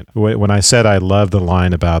of putting it. When I said I love the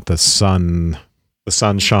line about the sun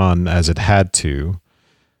shone as it had to,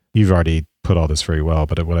 you've already put all this very well,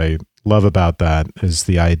 but what I love about that is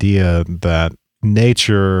the idea that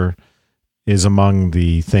nature is among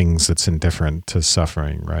the things that's indifferent to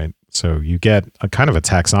suffering, right? So you get a kind of a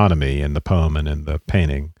taxonomy in the poem and in the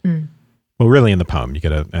painting. Well, really in the poem, you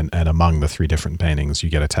get and among the three different paintings, you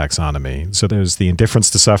get a taxonomy. So there's the indifference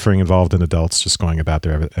to suffering involved in adults just going about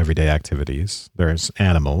their everyday activities. There's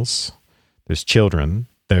animals, there's children,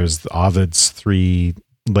 there's Ovid's three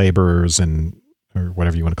laborers or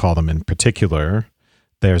whatever you want to call them in particular.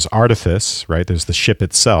 There's artifice, right? There's the ship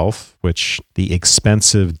itself, which the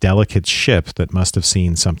expensive, delicate ship that must have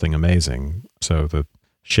seen something amazing. So the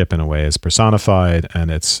ship in a way is personified,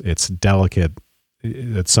 and it's delicate.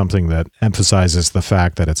 It's something that emphasizes the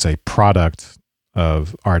fact that it's a product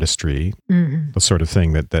of artistry, the sort of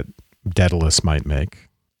thing that Daedalus might make.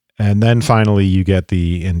 And then finally, you get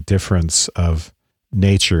the indifference of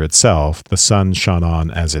nature itself. The sun shone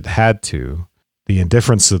on as it had to. The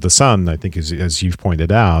indifference of the sun, I think, as you've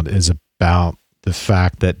pointed out, is about the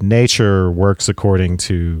fact that nature works according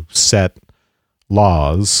to set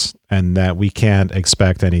laws and that we can't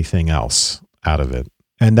expect anything else out of it,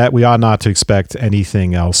 and that we ought not to expect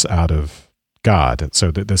anything else out of God.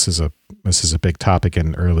 So this is a big topic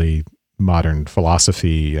in early modern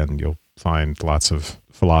philosophy, and you'll find lots of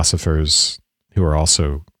philosophers who are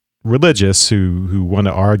also religious who want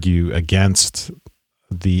to argue against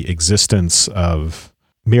the existence of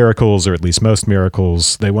miracles, or at least most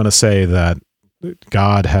miracles. They want to say that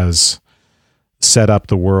God has set up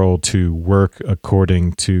the world to work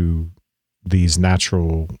according to these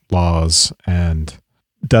natural laws and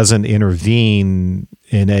doesn't intervene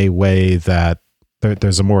in a way that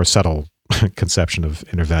there's a more subtle conception of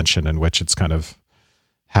intervention in which it's kind of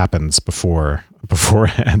happens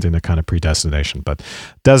beforehand in a kind of predestination, but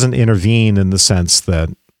doesn't intervene in the sense that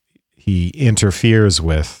he interferes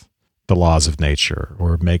with the laws of nature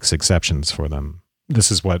or makes exceptions for them. This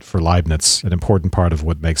is what, for Leibniz, an important part of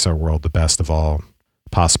what makes our world the best of all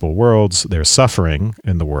possible worlds. There's suffering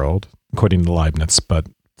in the world, according to Leibniz, but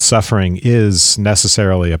suffering is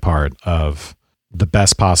necessarily a part of the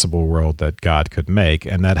best possible world that God could make,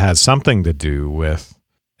 and that has something to do with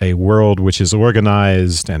a world which is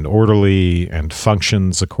organized and orderly and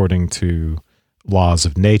functions according to laws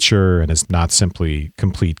of nature and is not simply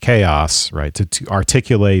complete chaos, right? To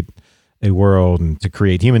articulate a world and to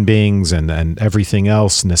create human beings and everything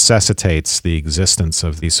else necessitates the existence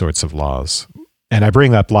of these sorts of laws. And I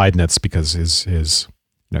bring up Leibniz because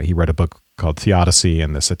he read a book called Theodicy,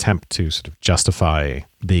 and this attempt to sort of justify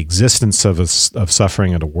the existence of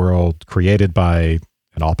suffering in a world created by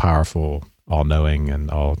an all-powerful, all-knowing, and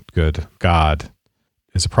all-good God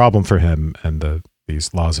is a problem for him, and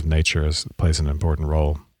these laws of nature plays an important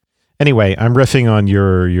role. Anyway, I'm riffing on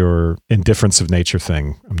your indifference of nature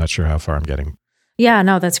thing. I'm not sure how far I'm getting. Yeah,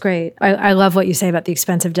 no, that's great. I love what you say about the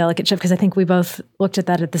expensive, delicate ship, because I think we both looked at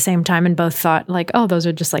that at the same time and both thought like, oh, those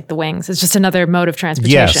are just like the wings. It's just another mode of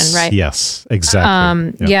transportation, right? Yes,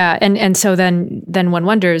 exactly. Yeah, and so then one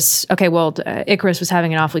wonders, okay, well, Icarus was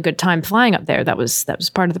having an awfully good time flying up there. That was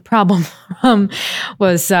part of the problem,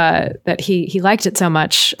 was that he liked it so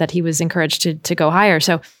much that he was encouraged to go higher.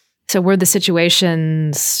 So were the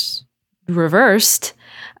situations reversed,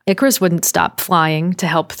 Icarus wouldn't stop flying to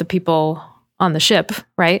help the people on the ship,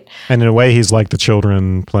 right? And in a way, he's like the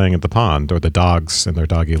children playing at the pond, or the dogs in their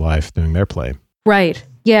doggy life doing their play. Right.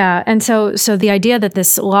 Yeah. And so the idea that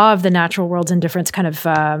this law of the natural world's indifference kind of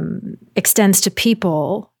extends to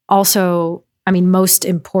people also, I mean, most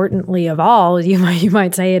importantly of all, you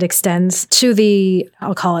might say it extends to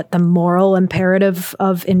I'll call it the moral imperative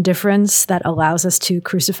of indifference that allows us to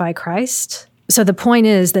crucify Christ. So the point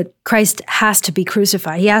is that Christ has to be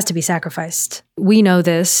crucified. He has to be sacrificed. We know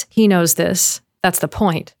this. He knows this. That's the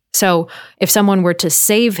point. So if someone were to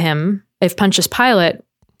save him, if Pontius Pilate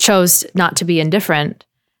chose not to be indifferent,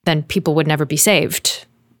 then people would never be saved,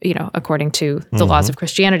 according to the laws of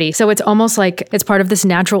Christianity. So it's almost like it's part of this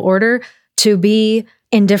natural order to be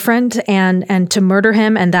indifferent and to murder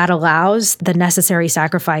him, and that allows the necessary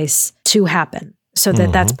sacrifice to happen. So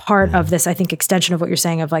that's part of this, I think, extension of what you're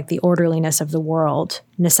saying of like the orderliness of the world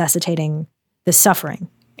necessitating this suffering.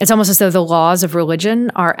 It's almost as though the laws of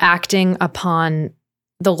religion are acting upon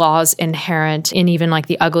the laws inherent in even like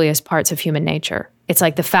the ugliest parts of human nature. It's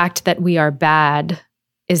like the fact that we are bad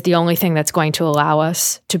is the only thing that's going to allow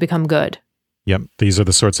us to become good. Yep. These are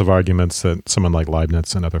the sorts of arguments that someone like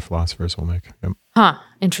Leibniz and other philosophers will make. Yep. Huh.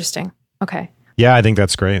 Interesting. Okay. Yeah, I think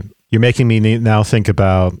that's great. You're making me now think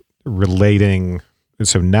about relating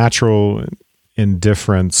natural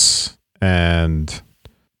indifference and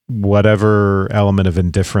whatever element of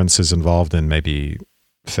indifference is involved in maybe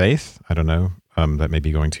faith. I don't know. That may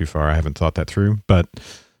be going too far. I haven't thought that through. But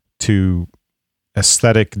to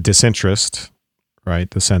aesthetic disinterest, right?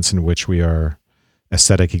 The sense in which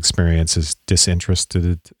aesthetic experience is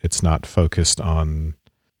disinterested. It's not focused on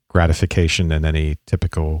gratification in any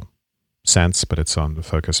typical sense, but it's on the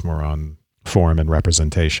focus more on form and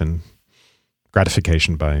representation,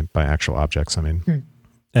 gratification by actual objects, I mean.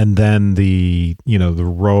 And then the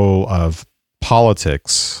role of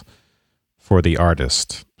politics for the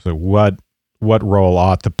artist. So what role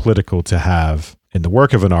ought the political to have in the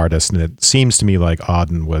work of an artist? And it seems to me like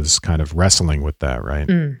Auden was kind of wrestling with that, right?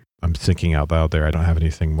 I'm thinking out loud there. I don't have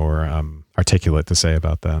anything more articulate to say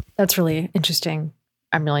about that. That's really interesting.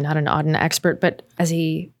 I'm really not an Auden expert, but as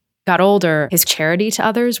he got older, his charity to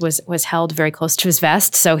others was held very close to his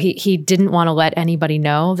vest. So he didn't want to let anybody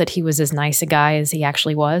know that he was as nice a guy as he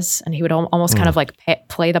actually was. And he would almost kind of like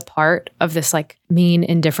play the part of this like mean,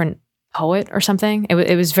 indifferent poet or something.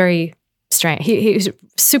 It was very strange. He was a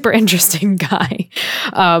super interesting guy.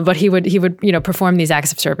 But he would perform these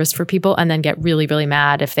acts of service for people and then get really, really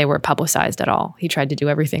mad if they were publicized at all. He tried to do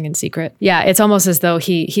everything in secret. Yeah, it's almost as though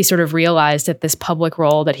he sort of realized that this public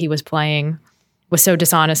role that he was playing was so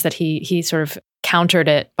dishonest that he sort of countered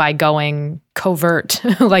it by going covert.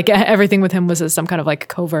 Like everything with him was some kind of like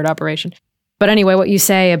covert operation. But anyway, what you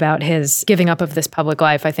say about his giving up of this public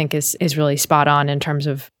life, I think is really spot on in terms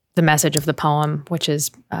of the message of the poem, which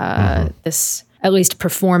is this at least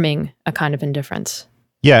performing a kind of indifference.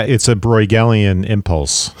 Yeah, it's a Bruegelian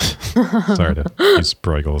impulse. Sorry to use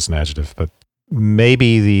Bruegel as an adjective, but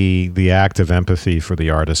maybe the act of empathy for the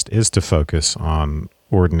artist is to focus on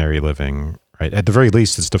ordinary living. Right. At the very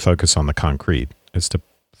least, it's to focus on the concrete. It's to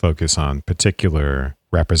focus on particular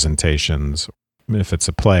representations. If it's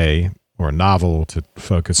a play or a novel, to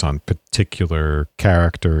focus on particular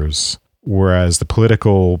characters, whereas the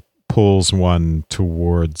political pulls one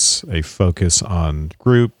towards a focus on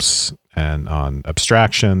groups and on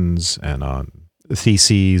abstractions and on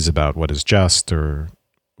theses about what is just or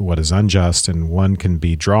what is unjust, and one can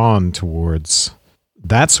be drawn towards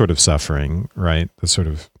that sort of suffering, right? The sort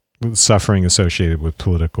of suffering associated with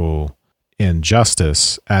political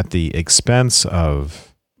injustice at the expense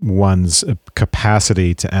of one's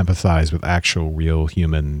capacity to empathize with actual real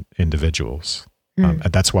human individuals. And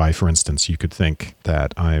that's why, for instance, you could think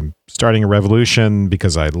that I'm starting a revolution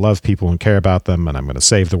because I love people and care about them and I'm going to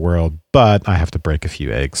save the world, but I have to break a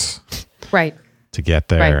few eggs to get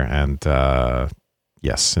there. Right. And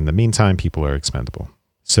yes, in the meantime, people are expendable.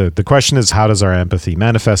 So the question is, how does our empathy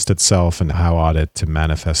manifest itself, and how ought it to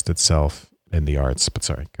manifest itself in the arts? But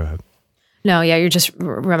sorry, go ahead. No, yeah, you're just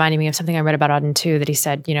reminding me of something I read about Auden too, that he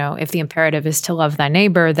said, if the imperative is to love thy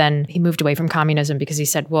neighbor, then he moved away from communism because he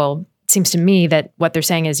said, well, it seems to me that what they're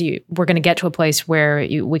saying is we're going to get to a place where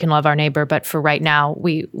we can love our neighbor, but for right now,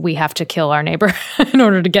 we have to kill our neighbor in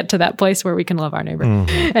order to get to that place where we can love our neighbor.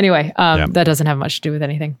 Mm-hmm. Anyway, that doesn't have much to do with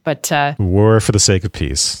anything. But war for the sake of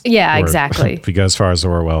peace. Yeah, exactly. If you go as far as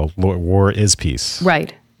Orwell, war is peace.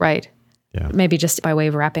 Right. Yeah. Maybe just by way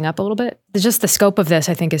of wrapping up a little bit. Just the scope of this,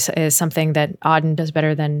 I think, is something that Auden does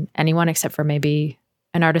better than anyone, except for maybe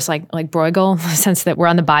an artist like Bruegel, in the sense that we're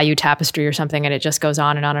on the Bayeux Tapestry or something, and it just goes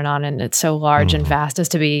on and on and on, and it's so large and vast as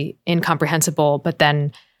to be incomprehensible, but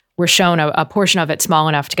then we're shown a portion of it small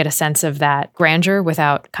enough to get a sense of that grandeur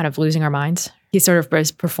without kind of losing our minds. He sort of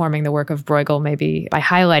is performing the work of Bruegel maybe by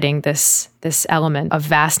highlighting this element of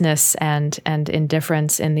vastness and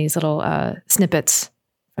indifference in these little snippets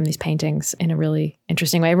from these paintings in a really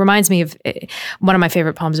interesting way. It reminds me of one of my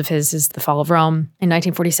favorite poems of his is The Fall of Rome in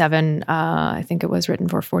 1947. I think it was written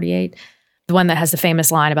for 48. The one that has the famous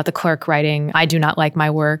line about the clerk writing, "I do not like my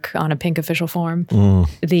work," on a pink official form.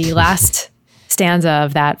 The last stanza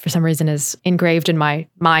of that, for some reason, is engraved in my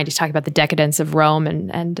mind. He's talking about the decadence of Rome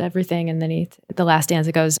and everything. And then the last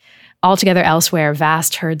stanza goes, "Altogether elsewhere,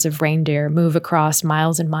 vast herds of reindeer move across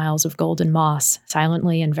miles and miles of golden moss,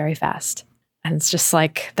 silently and very fast." And it's just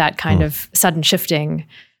like that kind of sudden shifting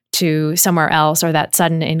to somewhere else, or that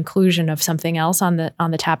sudden inclusion of something else on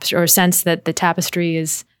the tapestry, or a sense that the tapestry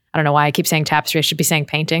is, I don't know why I keep saying tapestry, I should be saying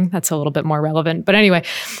painting. That's a little bit more relevant. But anyway,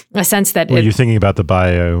 a sense that... Well, you're thinking about the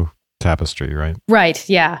Bayeux Tapestry, right? Right,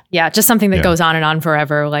 yeah. Just something that goes on and on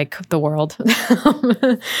forever, like the world.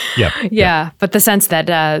 Yeah, but the sense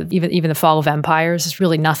that even the fall of empires is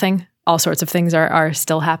really nothing. All sorts of things are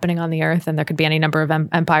still happening on the earth, and there could be any number of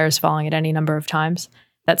empires falling at any number of times.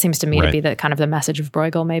 That seems to me to be the kind of the message of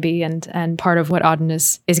Bruegel, maybe, and part of what Auden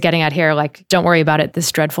is getting at here. Like, don't worry about it.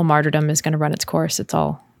 This dreadful martyrdom is going to run its course. It's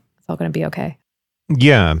all going to be okay.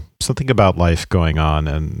 Yeah, something about life going on,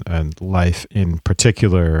 and life in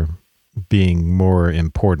particular being more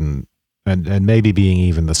important, and maybe being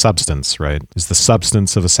even the substance. Right? Is the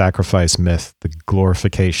substance of a sacrifice myth the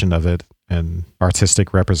glorification of it? And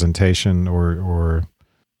artistic representation, or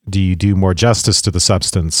do you do more justice to the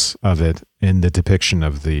substance of it in the depiction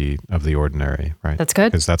of the ordinary, right? That's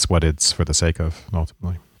good. Because that's what it's for the sake of,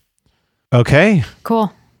 ultimately. Okay.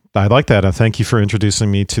 Cool. I like that. Thank you for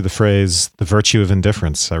introducing me to the phrase, the virtue of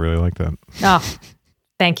indifference. I really like that. Oh,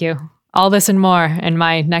 thank you. All this and more in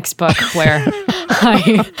my next book, where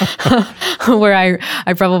I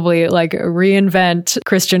probably like reinvent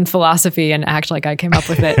Christian philosophy and act like I came up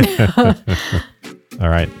with it. All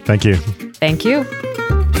right. Thank you. Thank you.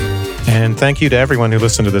 And thank you to everyone who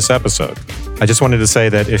listened to this episode. I just wanted to say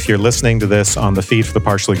that if you're listening to this on the feed for the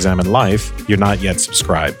Partially Examined Life, you're not yet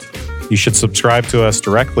subscribed. You should subscribe to us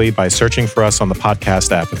directly by searching for us on the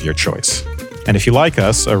podcast app of your choice. And if you like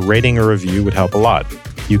us, a rating or review would help a lot.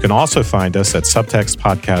 You can also find us at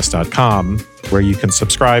subtextpodcast.com, where you can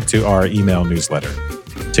subscribe to our email newsletter.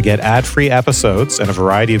 To get ad-free episodes and a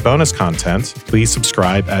variety of bonus content, please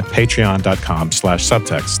subscribe at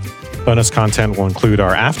patreon.com/subtext. Bonus content will include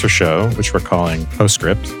our after show, which we're calling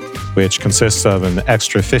Postscript, which consists of an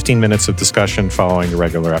extra 15 minutes of discussion following the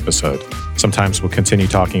regular episode. Sometimes we'll continue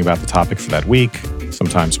talking about the topic for that week.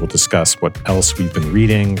 Sometimes we'll discuss what else we've been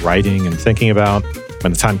reading, writing, and thinking about.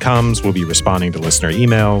 When the time comes, we'll be responding to listener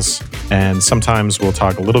emails, and sometimes we'll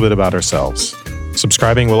talk a little bit about ourselves.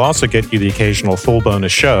 Subscribing will also get you the occasional full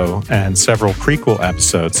bonus show and several prequel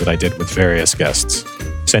episodes that I did with various guests.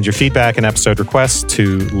 Send your feedback and episode requests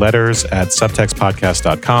to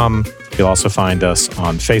letters@subtextpodcast.com. You'll also find us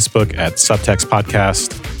on Facebook at Subtext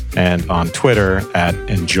Podcast and on Twitter at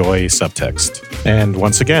Enjoy Subtext. And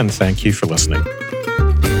once again, thank you for listening.